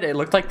front bit, it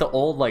looked like the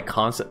old like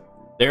concept.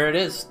 There it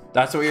is.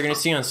 That's what you're gonna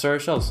see on Star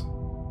Shells.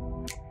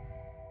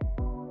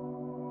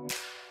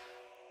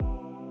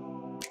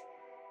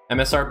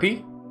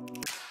 MSRP?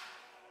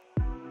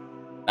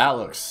 That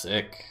looks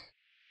sick.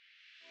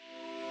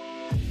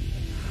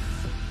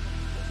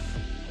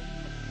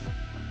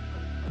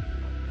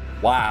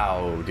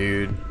 Wow,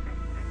 dude.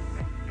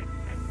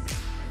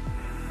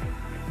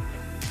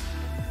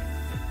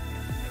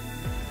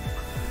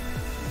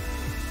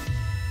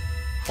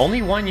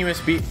 Only one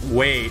USB.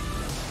 Wait.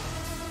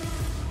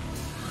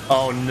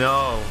 Oh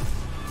no.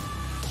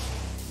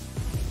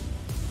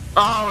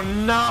 Oh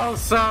no,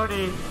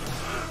 Sony.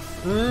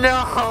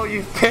 No,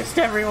 you pissed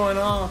everyone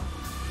off.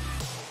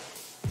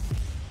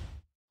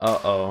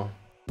 Uh-oh.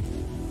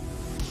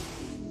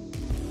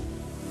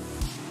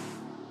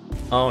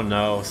 Oh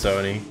no,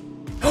 Sony.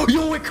 Oh,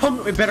 yo,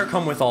 it better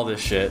come with all this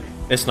shit.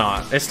 It's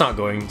not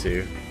going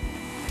to.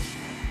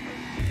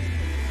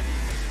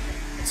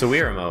 It's a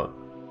Wii remote.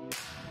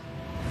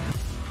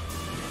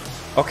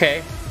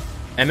 Okay.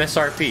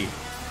 MSRP.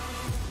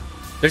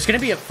 There's gonna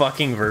be a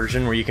fucking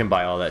version where you can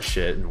buy all that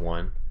shit in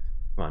one.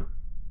 Come on.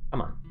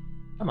 Come on.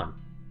 Come on.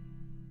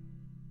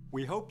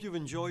 We hope you've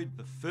enjoyed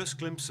the first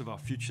glimpse of our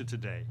future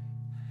today.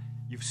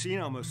 You've seen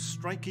our most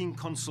striking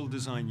console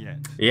design yet.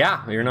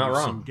 Yeah, you're not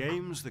wrong. Seen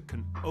games that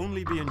can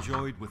only be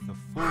enjoyed with the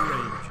full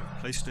range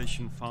of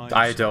PlayStation 5.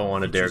 I don't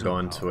want to dare go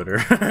on Twitter.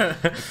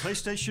 At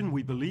PlayStation,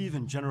 we believe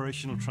in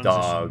generational transitions.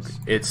 Dog,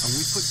 it's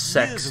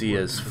sexy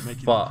as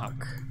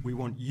fuck. We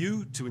want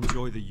you to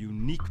enjoy the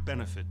unique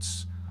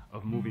benefits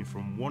of moving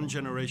from one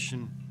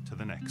generation to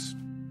the next.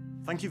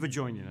 Thank you for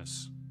joining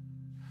us.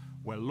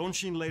 We're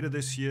launching later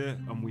this year,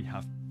 and we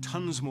have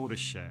tons more to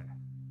share.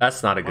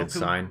 That's not a good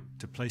sign.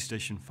 To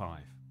PlayStation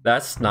 5.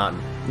 That's not.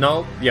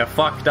 Nope, you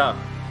fucked up.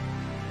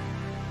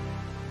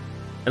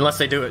 Unless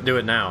they do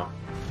it now.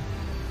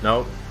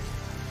 Nope.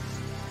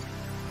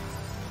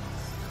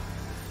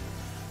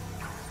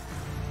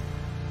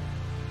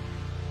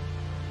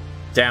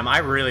 Damn, I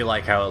really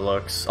like how it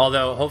looks.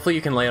 Although, hopefully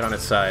you can lay it on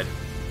its side.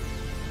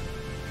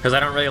 Because I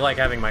don't really like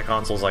having my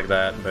consoles like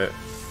that, but...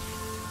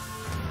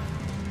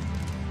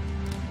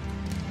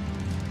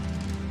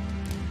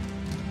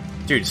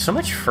 Dude, so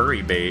much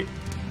furry bait.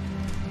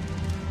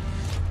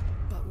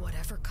 But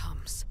whatever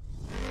comes.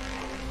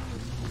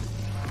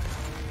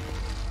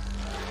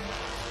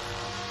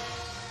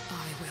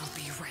 I will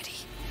be ready.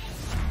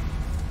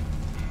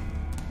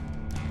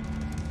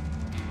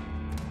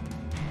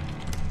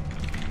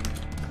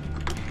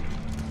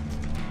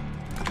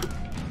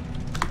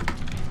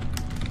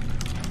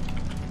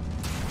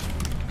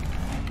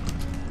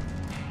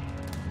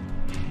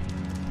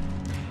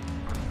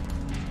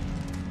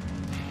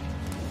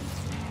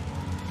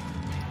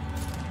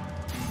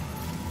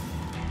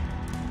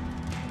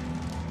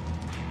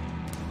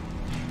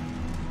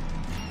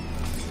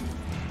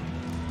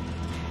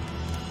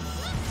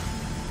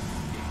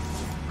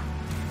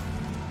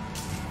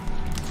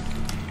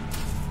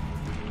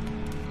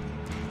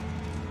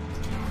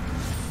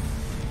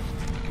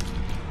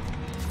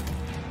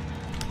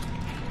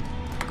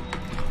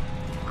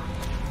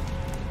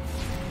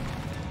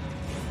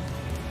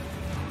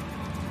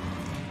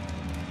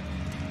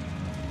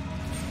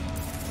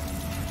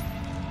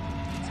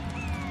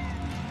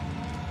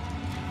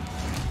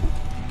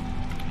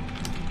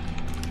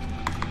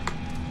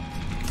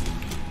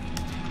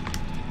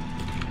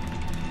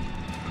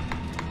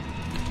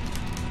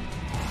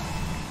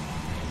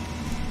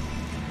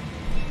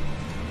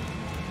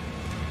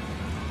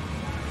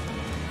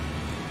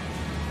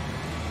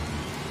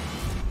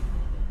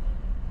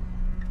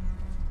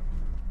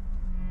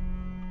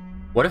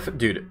 What if,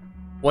 dude,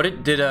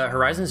 did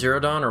Horizon Zero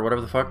Dawn or whatever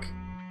the fuck?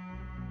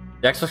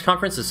 The Xbox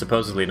conference is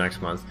supposedly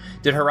next month.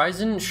 Did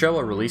Horizon show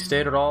a release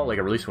date at all? Like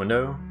a release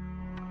window?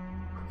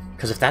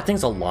 Because if that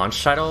thing's a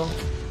launch title,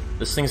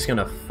 This thing's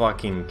gonna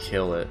fucking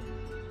kill it.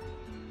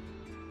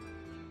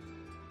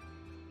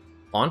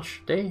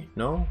 Launch day?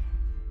 No?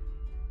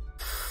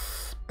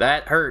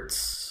 That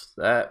hurts.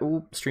 That.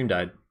 Ooh, stream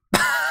died.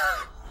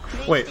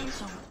 Wait.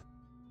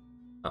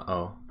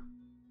 Uh-oh.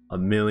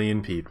 1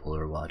 million people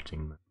are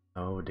watching.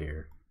 Oh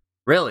dear.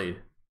 Really?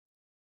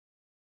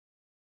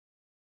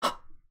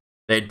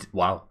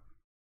 Wow.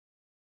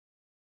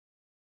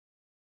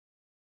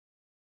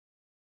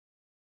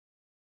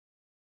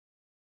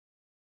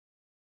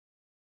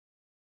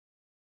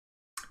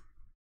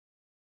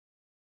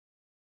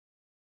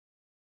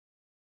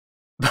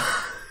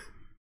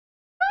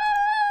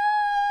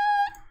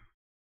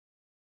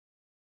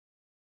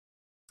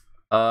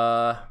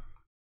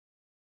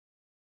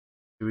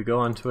 Do we go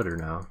on Twitter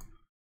now?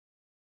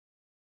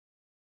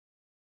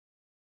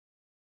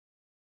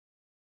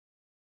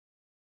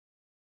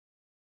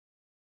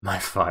 My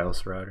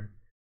files router.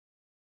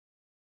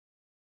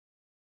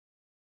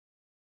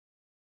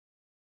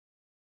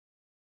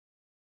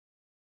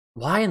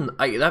 Why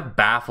that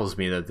baffles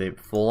me that they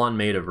full on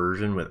made a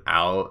version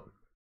without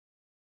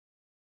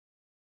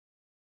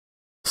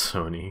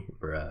Sony,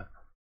 bruh.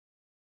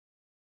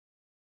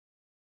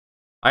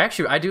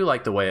 I do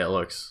like the way it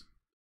looks.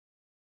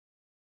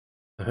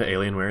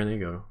 Alienware, there you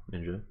go,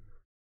 Ninja.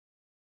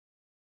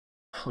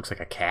 Looks like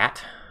a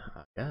cat,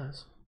 I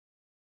guess.